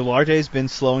 so Solarte's been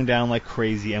slowing down like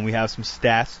crazy, and we have some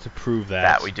stats to prove that.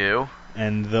 That we do.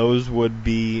 And those would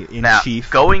be in Now,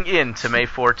 chief. going into May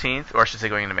 14th, or I should say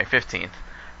going into May 15th,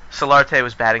 Solarte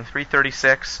was batting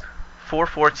 .336,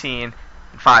 .414, and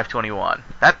 .521.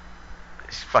 That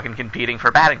is fucking competing for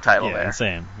a batting title there.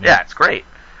 Insane. Yeah, it's great.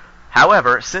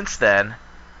 However, since then,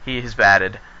 he has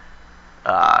batted...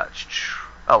 oh,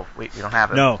 wait, we don't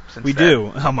have it. No, since we then.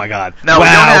 do. Oh, my God. No, wow. we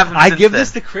don't have him I since give then.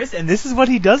 this to Chris, and this is what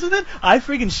he does with it? I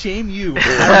freaking shame you.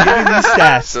 I'm giving these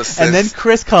stats. So and then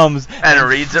Chris comes And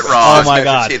reads it wrong. Oh, my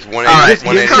God. All right,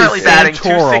 he's currently batting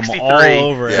Santorum .263, all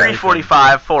over everything.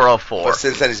 .345, .404. But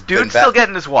since then he's been Dude's still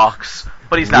getting his walks,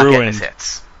 but he's not getting his Ruined.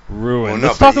 hits. ruined. Well, no,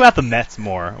 Let's but talk about the Mets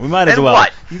more. We might as And well.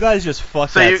 what? You guys just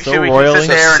fucked So that you- so should we royally. sit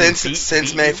there and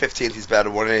Since beat May you? 15th, he's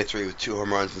batted 183 with 2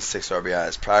 home runs and 6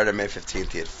 RBIs. Prior to May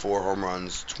 15th, he had 4 home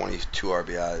runs, 22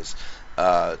 RBIs,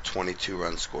 22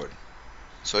 runs scored.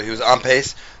 So he was on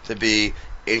pace to be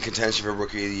in contention for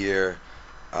Rookie of the Year,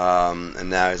 and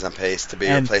now he's on pace to be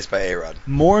And- replaced by A-Rod.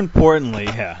 More importantly,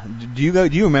 do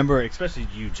you remember, especially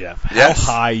you, Jeff, how Yes.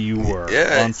 high you were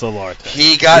Yeah. on Solarte?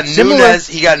 He got It's similar- Nunez.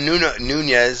 He got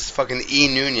Nunez, fucking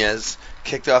Nunez,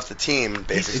 kicked off the team,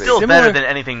 basically. He's still Similar- better than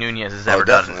anything Nunez has ever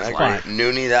done in definitely. his I life. agree.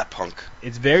 Noonie, that punk.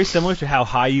 It's very similar to how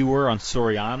high you were on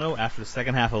Soriano after the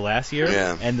second half of last year,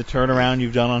 Yeah. and the turnaround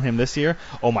you've done on him this year.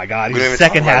 Oh my God, We don't he's even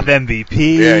second talk half about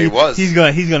MVP. Yeah, he was. He's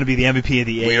gonna be the MVP of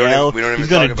the We don't AL. even- we don't even He's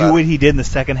gonna talk do about what it. he did in the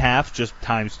second half, just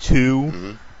times 2.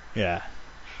 Mhm. Yeah,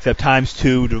 except times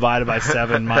 2 divided by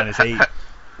 7 minus 8.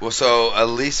 Well, so at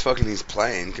least fucking he's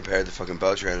playing compared to fucking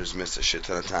Beltran, who's missed a shit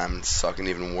ton of time and sucking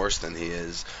even worse than he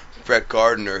is. Brett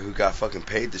Gardner, who got fucking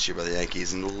paid this year by the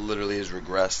Yankees and literally has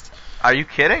regressed. Are you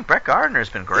kidding? Brett Gardner's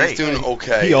been great. He's doing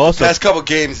okay. He also- the past couple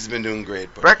games he's been doing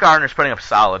great. But Brett Gardner's putting up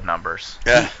solid numbers.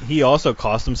 yeah, He also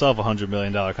cost himself a $100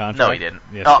 million contract. No, he didn't.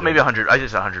 Yes, Oh, he maybe did. 100. I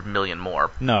just 100 million more.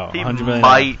 No, He $100 million.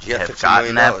 might Yeah, have $50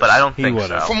 gotten million. that, but I don't He think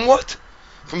would've. so. from what?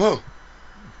 From who?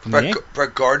 From the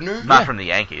Brett Gardner? Not Yeah. from the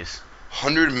Yankees.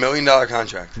 $100 million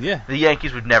contract. Yeah. The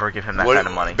Yankees would never give him that What- kind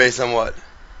of money. Based on what?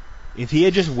 If he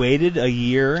had just waited a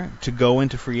year to go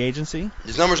into free agency,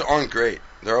 His numbers aren't great.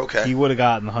 They're okay. he would have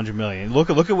gotten the $100 million. Look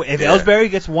at what, if Yeah. Ellsbury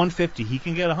gets 150, he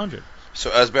can get 100. So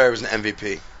Ellsbury was an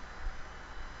MVP.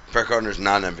 Brett Gardner's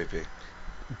not an MVP.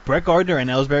 Brett Gardner and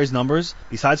Ellsbury's numbers,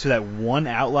 besides for that one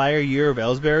outlier year of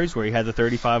Ellsbury's where he had the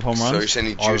 35 home runs, So you're saying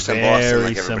he are juiced in Boston very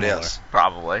like everybody similar. else?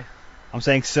 Probably. I'm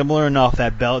saying similar enough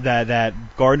that that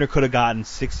Gardner could have gotten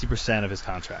 60% of his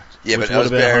contract. Yeah, which but would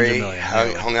have been $100 Ellsbury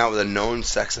million. hung out with a known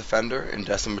sex offender in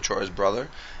Destin Machora's brother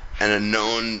and a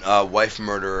known wife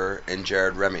murderer in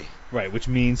Jared Remy. Right, which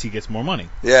means he gets more money.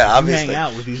 Yeah, You obviously. hang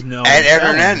out with these known And Aaron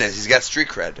felons. Hernandez, he's got street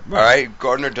cred. Right. All right,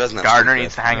 Gardner doesn't have Gardner street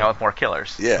needs cred. to hang out with more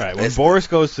killers. Yeah, Right, when basically. Boris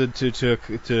goes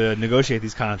to negotiate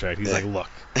these contracts, he's Yeah. like, look,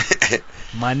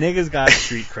 my nigga's got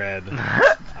street cred.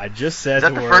 I just said Is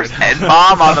that the the word. first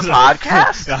N-bomb on the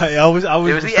podcast? I was It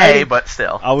was the reciting- A, but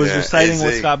still. I was Yeah, reciting what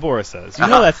AZ. Scott Boras says. You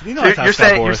Uh-huh. know that's how you're Scott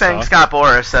saying Boras you're saying talks. Scott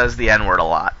Boras says the N-word a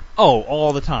lot. Oh,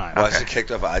 all the time. Why is he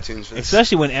kicked off iTunes for this?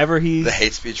 Especially whenever he's The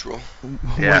hate speech rule?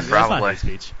 Yeah, that's not probably. hate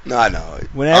speech. No, I know.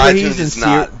 Whenever iTunes he's in is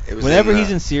not. It was whenever in, he's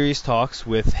in serious talks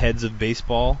with heads of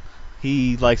baseball,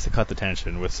 he likes to cut the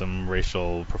tension with some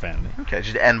racial profanity. Okay,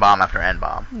 just N-bomb after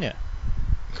N-bomb. Yeah.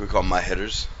 Can we call them my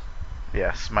hitters?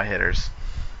 Yes, my hitters.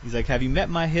 He's like, "Have you met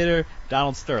my hitter,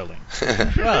 Donald Sterling?"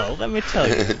 Well, let me tell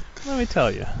you. Let me tell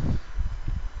you.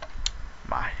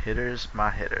 My hitters, my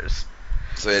hitters.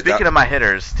 So yeah, Speaking of my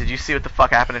hitters, did you see what the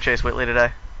fuck happened to Chase Whitley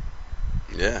today?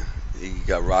 yeah, he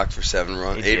got rocked for 7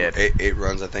 runs, He did. eight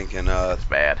runs, I think, in It's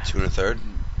bad. 2 1/3.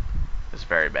 It's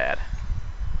very bad.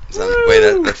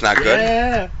 That's not good.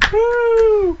 Yeah.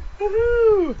 Woo!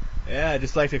 Woohoo! Yeah, I'd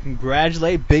just like to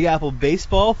congratulate Big Apple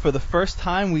Baseball for the first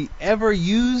time we ever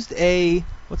used a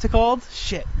what's it called?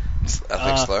 Shit.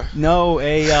 Ethnic slur. No,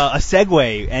 a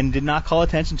segue and did not call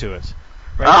attention to it.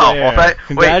 Right Oh, there. well,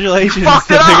 Congratulations wait, you fucked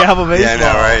to it Big up! Apple Baseball. Yeah,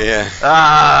 I know, right? Yeah.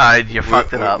 Ah, you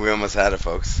fucked it up. We almost had it,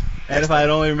 folks. And if I had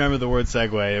only remembered the word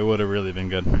segue, it would have really been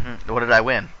good. What did I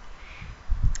win?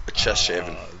 A chest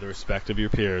shaving. The respect of your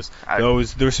peers. I-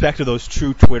 The respect of those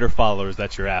true Twitter followers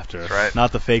that you're after. That's right.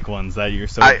 Not the fake ones that you're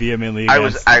so I- vehemently I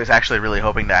against. was actually really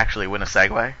hoping to actually win a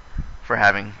Segway for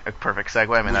having a perfect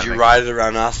Segway. I mean, Would that'd you make- ride it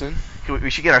around Austin? We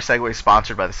should get our Segway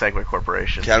sponsored by the Segway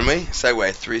Corporation. Can we?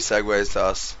 Segway. 3 Segways to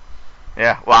us.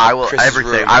 Yeah. Well, I will Chris's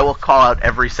everything. room. I will call out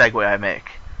every Segway I make.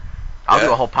 I'll Yeah.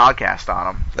 do a whole podcast on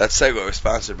them. That Segway was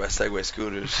sponsored by Segway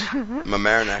Scooters.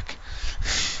 Mamaroneck.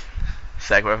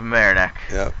 Segway of Mamaroneck,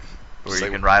 Yep. where Seg-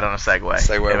 you can ride on a Segway.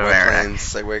 Segway in White Mamaroneck. Plains.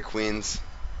 Segway Queens.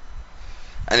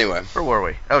 Anyway. Where were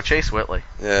we? Oh, Chase Whitley.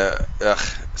 Yeah. Ugh.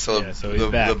 So, Yeah, so he's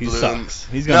back. He Bloom. sucks.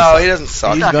 He's gonna No, suck. he doesn't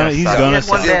suck. He's not gonna gonna he's suck. gonna He had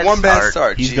suck. one He had one bad start.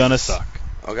 start. He's Jesus. gonna suck.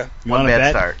 Okay. You One want to bad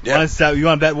bet? start. Yeah. You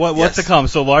want to bet? What's Yes. to come?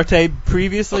 So Larte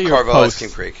previously or Carvel post? King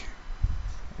Creek.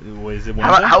 Was it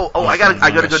How, Wednesday? I got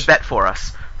a gosh. good bet for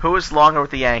us. Who is longer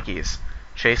with the Yankees?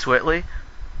 Chase Whitley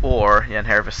or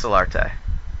Yangervis Solarte?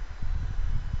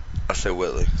 I'll say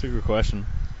Whitley. That's a good question.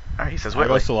 All right, he says I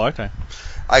go Whitley. Solarte.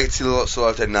 I can see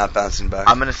Solarte not bouncing back.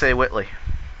 I'm gonna say Whitley.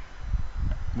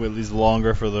 Whitley's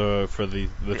longer for the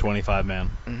 25 man.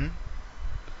 Mm-hmm.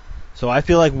 So I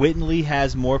feel like Whitley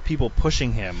has more people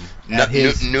pushing him No, at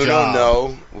his Nuno, job.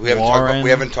 no. Warren. We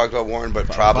haven't talked about Warren, but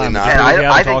probably fine, not. but And we haven't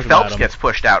I think talked about Phelps him. gets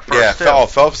pushed out first Yeah, too.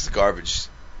 Phelps is garbage.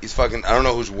 He's fucking. I don't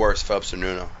know who's worse, Phelps or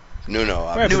Nuno. Nuno, Right, but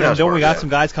obviously. then Nuno's don't we got Yeah. some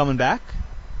guys coming back?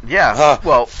 Yeah.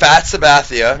 Well, Fat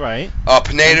Sabathia. Right.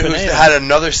 Pineda, who's Pineda. had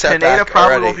another setback Pineda probably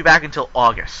already. won't be back until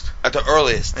August. At the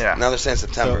earliest. Yeah. Now they're saying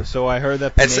September. So I heard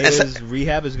that It's- Pineda's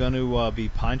rehab is going to be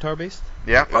pine tar based.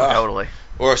 Yeah, Yeah. totally.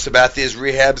 Or Sabathia's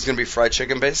rehab is going to be fried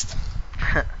chicken based.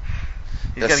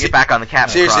 He's got to get back on the cap.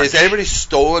 Seriously, has anybody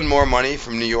stolen more money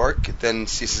from New York than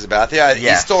CeCe Sabathia?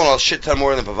 He's stolen a shit ton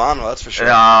more than Pavano, that's for sure.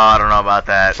 No, I don't know about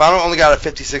that. Pavano only got a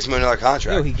 $56 million contract.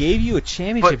 Yo, he gave you a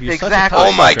championship. But You're exactly. such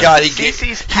a Oh my God!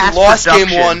 CeCe's he lost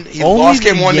game one. He lost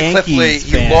game one to Cliffley.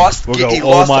 He lost. He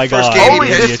lost the first game. Only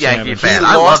this Yankee fan.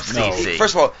 I love CeCe.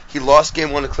 First of all, he lost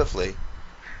game one to Cliffley.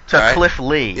 To Cliff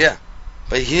Lee. Yeah,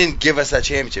 but he didn't give us that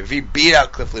championship. If he beat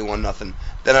out Cliffley 1-0,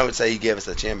 then I would say he gave us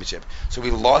that championship. So we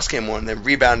lost game one, then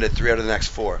rebounded 3 out of the next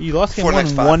 4. You lost game one,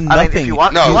 1-0. I mean, if you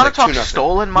want to talk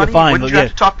stolen money, wouldn't you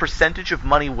have to talk percentage of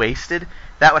money wasted?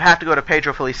 That would have to go to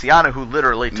Pedro Feliciano, who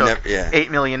literally took $8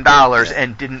 million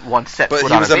and didn't once set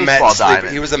foot on a baseball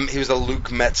diamond. He was a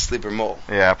Luke Met sleeper mole.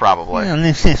 Yeah, probably.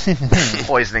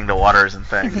 Poisoning the waters and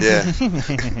things.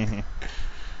 Yeah.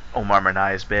 Omar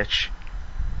Minay's bitch.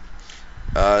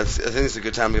 I think it's a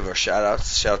good time to give our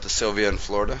shout-outs. Shout out to Sylvia in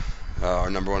Florida, our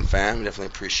number 1 fan. We definitely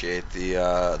appreciate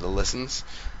the listens.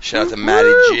 Shout out to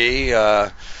Matty G.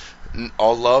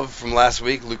 All love from last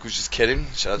week. Luke was just kidding.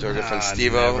 Shout out to our good friend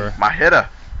Steve-O. My hitter.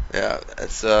 Yeah,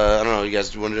 it's I don't know. You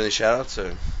guys want to do any shout-outs?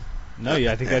 Or? No,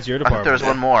 I think that's your I department. think there's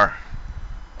one more.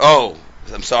 Oh,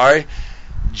 I'm sorry.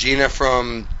 Gina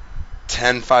from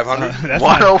 10-500.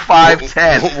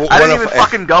 105-10. I didn't even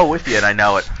fucking go with you, and I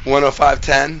know it.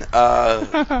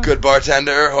 105-10. Good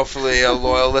bartender. Hopefully a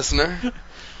loyal listener.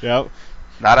 Yep.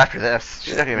 Not after this.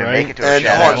 She's not going to even make it to a and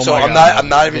shout-out. so I'm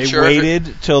not even sure. They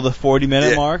waited till the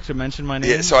 40-minute mark to mention my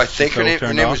name. Yeah, so I think her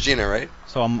name was Gina, right?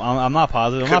 So I'm not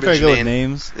positive. I'm not very good with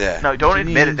names. Yeah. No, don't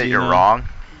admit it that you're wrong.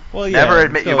 Well, yeah. Never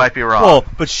admit you might be wrong. Well,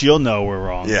 but she'll know we're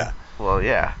wrong. Yeah. Well,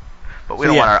 yeah. But we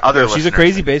don't want our other listeners. She's a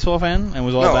crazy baseball fan and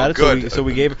was all about it. Good. So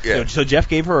we gave her. Yeah. So Jeff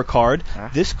gave her a card. Huh?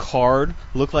 This card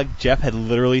looked like Jeff had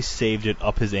literally saved it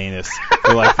up his anus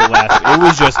for like the last. It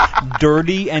was just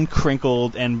dirty and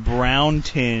crinkled and brown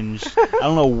tinged. I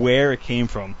don't know where it came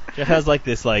from. Jeff has like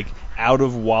this like out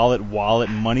of wallet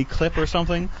money clip or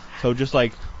something. So just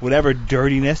like whatever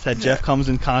dirtiness that Jeff comes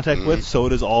in contact with, so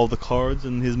does all the cards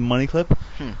in his money clip.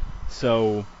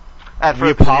 So. And for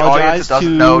we the audience apologize that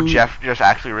doesn't to know, Jeff just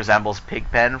actually resembles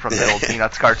Pigpen from the old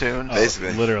Peanuts cartoon.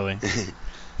 Basically. Literally.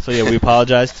 So yeah, we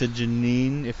apologize to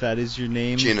Janine, if that is your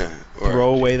name. Gina.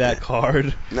 Throw away that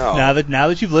card. No. Now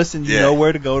that you've listened, you know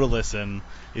where to go to listen.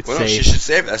 It's safe. No, she should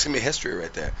save it. That's gonna be history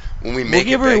right there. When we make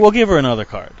we'll give her another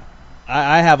card.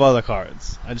 I have other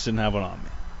cards. I just didn't have one on me.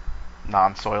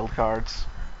 Non-soiled cards.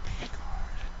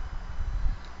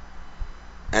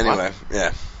 Anyway,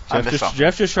 yeah.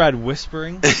 Jeff just tried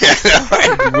whispering.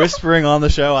 Whispering on the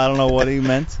show. I don't know what he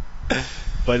meant.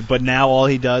 But now all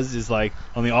he does is like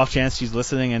on the off chance she's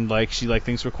listening and like she like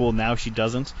thinks we're cool. Now she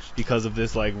doesn't because of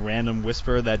this like random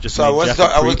whisper that just. So made I wasn't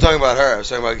Jeff talking about her. I was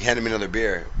talking about handing me another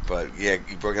beer. But yeah,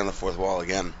 you broke down the fourth wall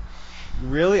again.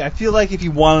 Really? I feel like if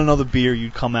you want another beer,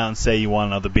 you'd come out and say you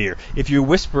want another beer. If you're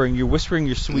whispering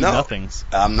your sweet nothings.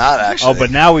 I'm not actually. Oh,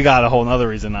 but now we got a whole other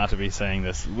reason not to be saying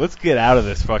this. Let's get out of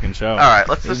this fucking show. All right,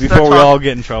 let's just before we all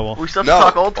get in trouble. We still have to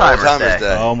talk Old Timers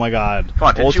Day. Oh my God! Come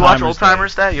on, did you watch Old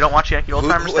Timers Day? You don't watch Yankee Old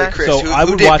Timers Day? Chris, who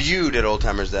debuted at Old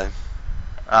Timers Day?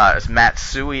 It's Matt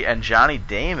Suey and Johnny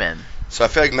Damon. So I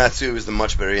feel like Matt Suey was the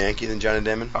much better Yankee than Johnny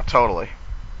Damon. Oh, totally.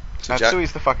 So Matt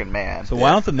Suey's the fucking man. So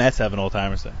why don't the Mets have an Old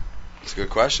Timers Day? That's a good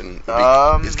question.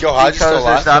 Is Gil Hodges still alive?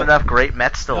 There's not enough great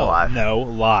Mets still alive. No,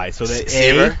 lie. So they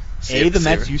the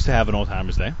Mets used to have an Old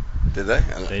Timers Day. Did they?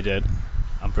 They did.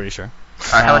 I'm pretty sure. All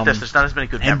right, how about this? There's not as many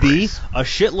good memories. And B, a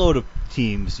shitload of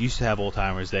teams used to have Old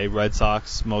Timers Day. Red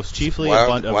Sox, most chiefly, a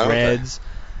bunch of Reds.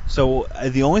 So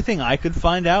the only thing I could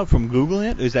find out from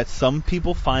Googling it is that some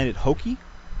people find it hokey.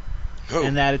 Who?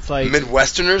 And that it's like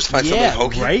Midwesterners find something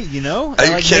hokey, right? You know, are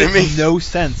you kidding me? No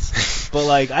sense. But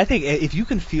like, I think if you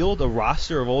can field a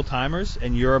roster of old timers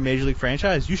and you're a major league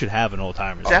franchise, you should have an Old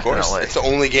Timers. Of course, it's the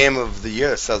only game of the year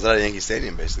that sells out at Yankee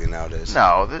Stadium basically nowadays.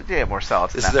 No, they have more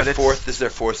sellouts. This is their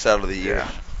fourth sell of the year.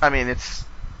 Yeah. I mean, it's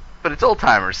Old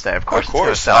Timers Day. Of course, it's going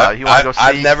to sell out. You want to go see?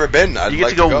 I've never been. You get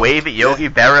to go wave at Yogi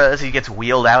Berra as he gets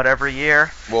wheeled out every year.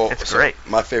 Well, it's great.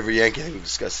 My favorite Yankee thing we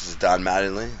discussed is Don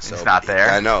Mattingly. So he's not there.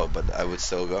 I know, but I would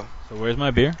still go. So where's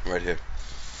my beer? Right here.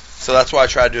 So that's why I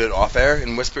tried to do it off air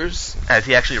in whispers. As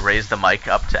he actually raised the mic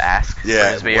up to ask for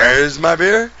his beer. Where's my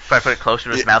beer? If I put it closer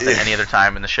to his mouth than any other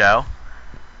time in the show.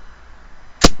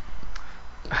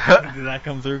 Did that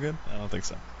come through good? I don't think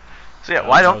so. So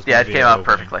it came out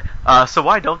perfectly. So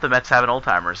why don't the Mets have an Old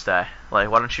Timers Day?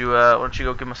 Like, why don't you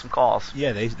go give them some calls?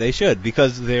 Yeah, they should,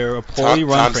 because they're a poorly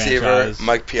run franchise. Tom Seaver,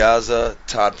 Mike Piazza,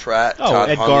 Todd Pratt, Todd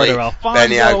Edgardo Hundley, Alfonso.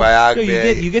 Benny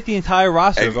Agbayagbe. You get the entire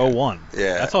roster of 01.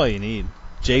 Yeah, that's all you need.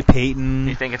 Jay Payton.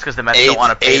 You think it's because the Mets don't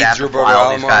want to pay to have to fly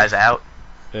all these guys out?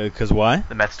 Because why?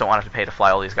 The Mets don't want to have to pay to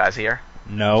fly all these guys here.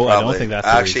 No, I don't think that's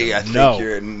the Actually, reason. I think No.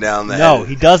 you're down the No, head.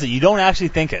 he doesn't. You don't actually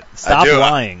think it. Stop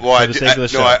lying Well, for the sake of the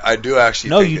show. I do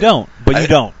actually No, think you it. don't. But you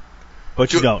don't.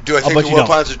 But you don't. Do I I'll think bet the you Will don't.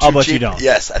 Pilots are too I'll bet cheap? you don't.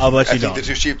 Yes, I'll bet I you think don't. they're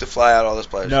too cheap to fly out all those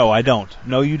players. No, I don't.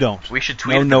 No, you don't. We should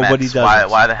tweet No, at the nobody Mets. doesn't.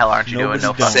 Why the hell aren't you doing Nobody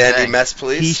no doesn't. fucking Sandy thing? Mets,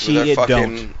 please. He, she, it,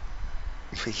 don't.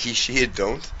 He, she, it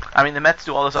don't. I mean, the Mets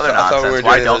do all this other I thought we nonsense. were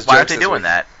Why doing those aren't jokes they this doing week.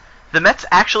 that? The Mets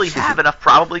actually have enough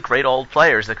probably great old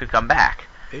players that could come back.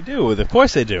 They do. Of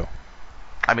course they do.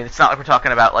 I mean, it's not like we're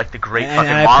talking about like the great And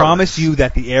fucking I Marlins. promise you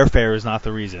that the airfare is not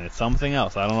the reason. It's something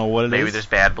else. I don't know what it is. Maybe there's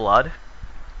bad blood.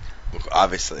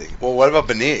 Obviously. Well, what about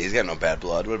Bonilla? He's got no bad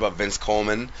blood. What about Vince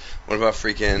Coleman? What about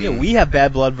freaking... Yeah, we have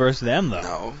bad blood versus them, though.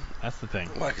 No. That's the thing.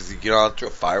 Why? Because you don't have to throw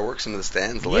fireworks into the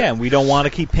stands? Yeah, and we don't want to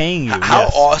keep paying you. How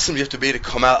yes. awesome do you have to be to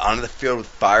come out onto the field with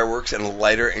fireworks and a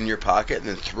lighter in your pocket and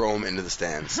then throw them into the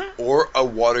stands? Or a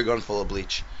water gun full of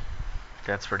bleach.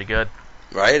 That's pretty good.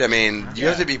 Right? I mean, you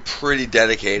have to be pretty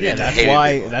dedicated Yeah, to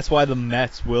hating people. that's why the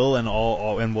Mets will and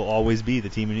will always be the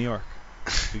team in New York.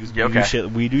 Because Yeah,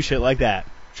 we do shit like that,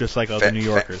 just like other New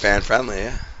Yorkers. Fan friendly,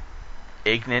 yeah.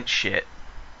 Ignorant shit.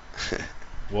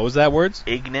 What was that words?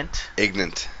 Ignorant.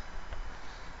 Ignorant.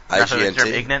 That's the term,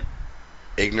 IGNT. ignorant.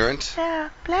 Ignorant. Yeah,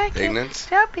 blanket. Ignorant.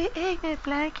 Don't be ignorant,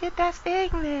 blanket. That's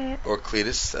ignorant. Or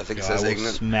Cletus, I think it I says will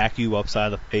ignorant. smack you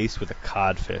upside the face with a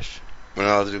codfish. We're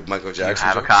not allowed to do Michael You Jackson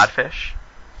have a jokes. codfish.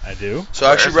 I do. So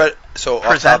I actually read, off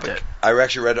Present topic, it. I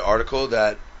actually read an article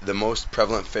that the most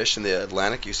prevalent fish in the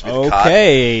Atlantic used to be the cod.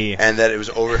 Okay. And that it was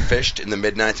overfished in the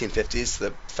mid 1950s,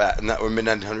 or mid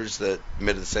 1900s, the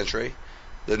mid of the century,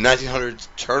 the 1900s,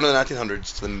 turn of the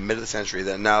 1900s to the mid of the century.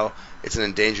 That now it's an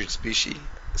endangered species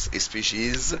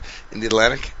in the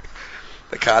Atlantic,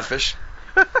 the codfish.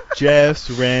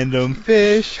 Just random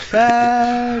fish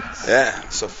facts. Yeah,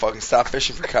 so fucking stop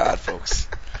fishing for cod, folks.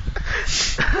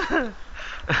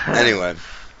 Anyway,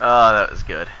 Oh, that was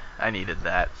good. I needed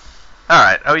that. All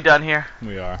right, are we done here?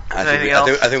 We are. Anything else?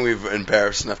 I think we've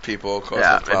embarrassed enough people, caused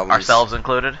Yeah, enough problems. ourselves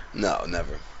included. No,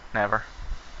 never. Never,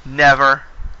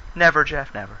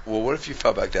 Jeff. Never. Well, what if you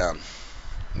fell back down?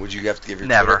 Would you have to give your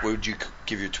Never. Twitter? Would you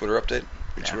give your Twitter update?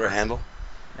 Your Never. Twitter handle?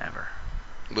 Never.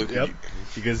 Luke, Yep. would you-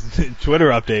 Because Twitter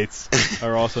updates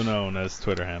are also known as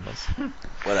Twitter handles.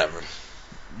 whatever.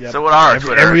 Yep. So what are our every,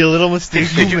 Twitter? Every little mistake.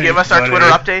 Did you make, give us our buddy. Twitter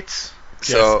updates?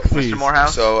 So, please. Mr.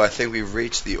 Morehouse? so I think we've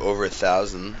reached the over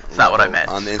 1,000. That's not what I meant.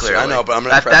 on the Instagram. Clearly. I know, but I'm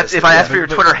gonna That's preface if it. I asked for your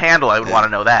But- Twitter handle, I would want to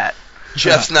know that.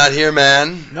 Jeff's not here,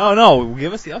 man. No,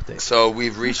 give us the update. So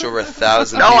we've reached over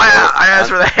 1,000. No, people I asked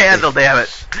for on- the handle. Damn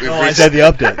it. We've No, I reached, said the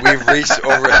update. we've reached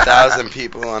over 1,000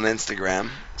 people on Instagram.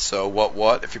 So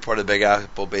what? If you're part of the Big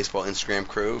Apple Baseball Instagram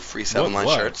crew, free 7-line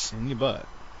What? shirts, In your butt.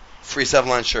 free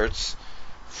 7-line shirts,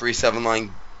 free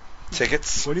 7-line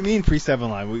tickets. What do you mean free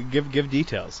 7-line? We give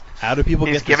details. How do people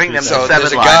He's get giving this them free So the 7-line?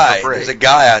 there's a 7-line guy. for free. There's a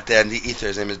guy out there in the ether.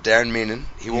 His name is Darren Meenan.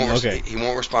 He won't. Okay. He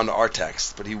won't respond to our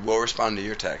text, but he will respond to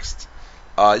your text.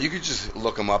 You could just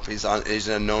look him up. He's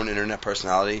a known internet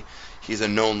personality. He's a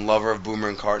known lover of Boomer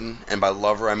and Carton, and by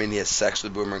lover I mean he has sex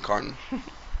with Boomer and Carton.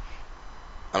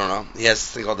 I don't know. He has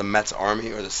this thing called the Mets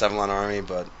Army or the 7-line Army,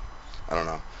 but I don't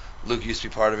know. Luke used to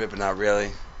be part of it, but not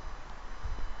really.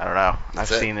 I don't know.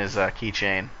 That's I've it. seen his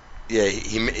keychain. Yeah,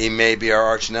 he may be our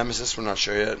arch nemesis. We're not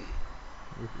sure yet.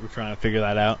 We're trying to figure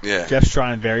that out. Yeah. Jeff's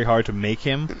trying very hard to make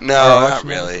him. No, our not arch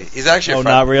really. nemesis. He's actually a Oh,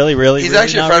 friend. not really? Really? He's Really?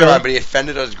 actually a Not friend of really? mine, but he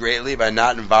offended us greatly by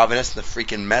not involving us in the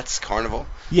freaking Mets carnival.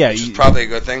 Yeah, which is probably a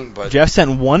good thing, but Jeff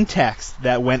sent one text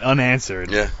that went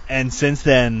unanswered. Yeah. And since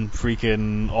then,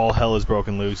 freaking all hell is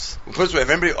broken loose. Well, put it this way, if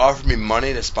anybody offered me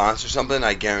money to sponsor something,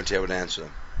 I guarantee I would answer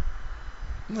them.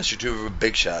 Unless you're too of a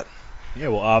big shot. Yeah,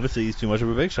 well, obviously he's too much of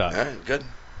a big shot. All right, good.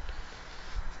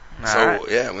 All So, right.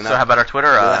 yeah, when So how about our Twitter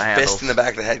when that handles? fist in the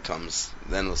back of the head comes,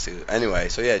 then we'll see. Anyway,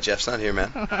 so yeah, Jeff's not here,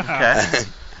 man.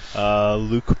 Okay.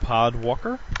 Luke Pod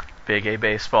Walker. Big A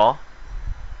Baseball.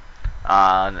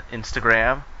 On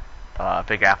Instagram,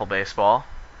 Big Apple Baseball.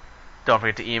 Don't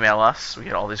forget to email us. We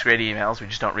get all these great emails. We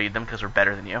just don't read them because we're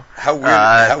better than you. How weird?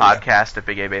 Podcast at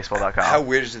bigabaseball.com. How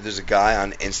weird is it? There's a guy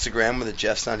on Instagram with a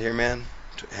Jeff's not here, man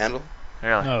handle.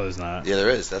 Really? No, there's not. Yeah, there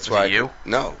is. That's Is why. it you?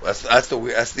 No, that's the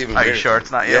even. Are you weirder sure thing.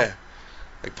 it's not you? Yeah.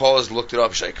 Like Paul has looked it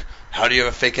up. She's like, "How do you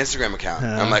have a fake Instagram account?"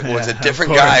 And I'm like, "Well, it's a Yeah,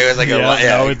 different of course. guy who has like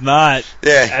No, it's not.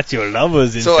 Yeah. That's your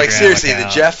lover's Instagram So like seriously, account.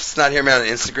 the Jeff's not here, man. On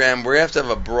Instagram, we're gonna have to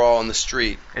have a brawl on the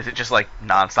street. Is it just like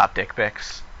nonstop dick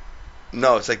pics?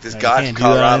 No, it's like this No, you guy from can't do that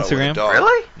on Colorado with a Instagram? dog.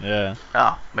 Really? Yeah.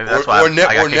 Oh, maybe that's Or- why or I got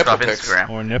kicked nipple off pics. Instagram.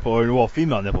 Or nipple, or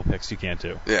female nipple pics you can't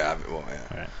do. Yeah, well, yeah.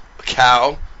 All right.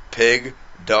 Cow, pig,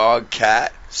 dog,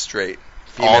 cat, straight.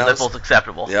 All Females. nipples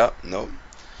acceptable. Yep. Nope.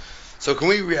 So can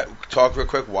we talk real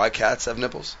quick why cats have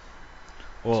nipples?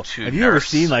 Well, to have you ever nurse.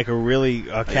 seen like a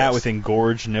cat Yes. with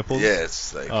engorged nipples? Yeah,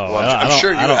 it's like. Oh, well, I I'm don't-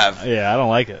 sure you I don't- have. Yeah, I don't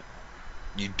like it.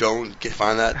 You don't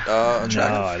find that No, attractive?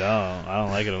 I don't. I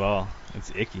don't like it at all.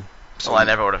 It's icky. Well, I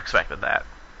never would have expected that.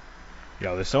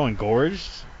 Yo, they're so engorged.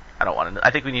 I don't want to.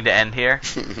 I think we need to end here.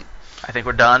 I think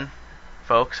we're done,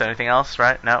 folks. Anything else?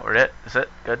 Right? No, we're it. Is it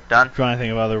good? Done. I'm trying to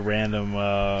think of other random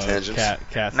Tangents?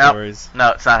 cat No, stories.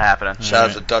 no, it's not happening.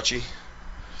 Shout out to Dutchie.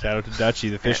 Shout out to Dutchie,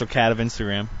 the official cat of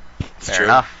Instagram. It's Fair true.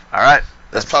 enough. All right.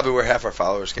 That's probably where half our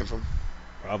followers came from.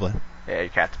 Probably. Yeah, your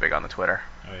cat's big on the Twitter.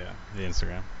 Oh yeah, the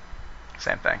Instagram.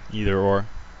 Same thing. Either or.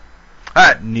 All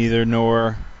right. Neither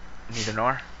nor. Neither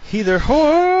nor. Either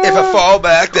or. If I fall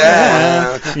back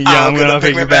down, Yeah, I'm gonna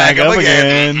pick me back up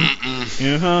again. This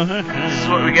is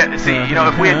what we get. See, you know,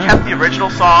 if we had kept the original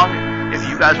song, if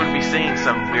you guys would be singing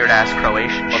some weird ass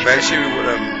Croatian shit, Eventually, we would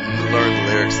have learned the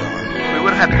lyrics on. we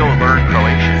would have had to go learn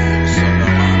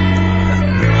Croatian.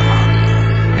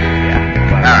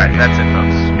 Yeah. All right, that's it,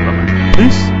 folks. Bye-bye.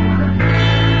 Peace.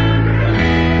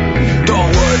 Don't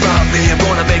worry about me, I'm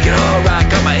gonna make it alright.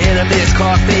 Got my enemies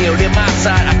caught nailed in my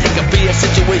sight. I think I'll be a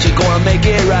situation, gonna make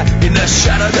it right. In the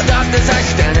shadow of the darkness, I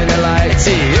stand in the light.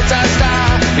 See, it's our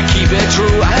style to keep it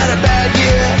true. I had a bad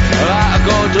year, I'll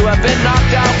go through. I've been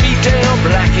knocked out, beat down,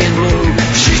 black and blue.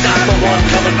 She's not the one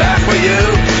coming back for you.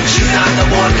 She's not the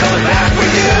one coming back for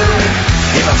you.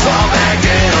 If I fall back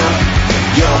down,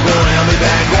 you're gonna help me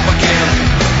back up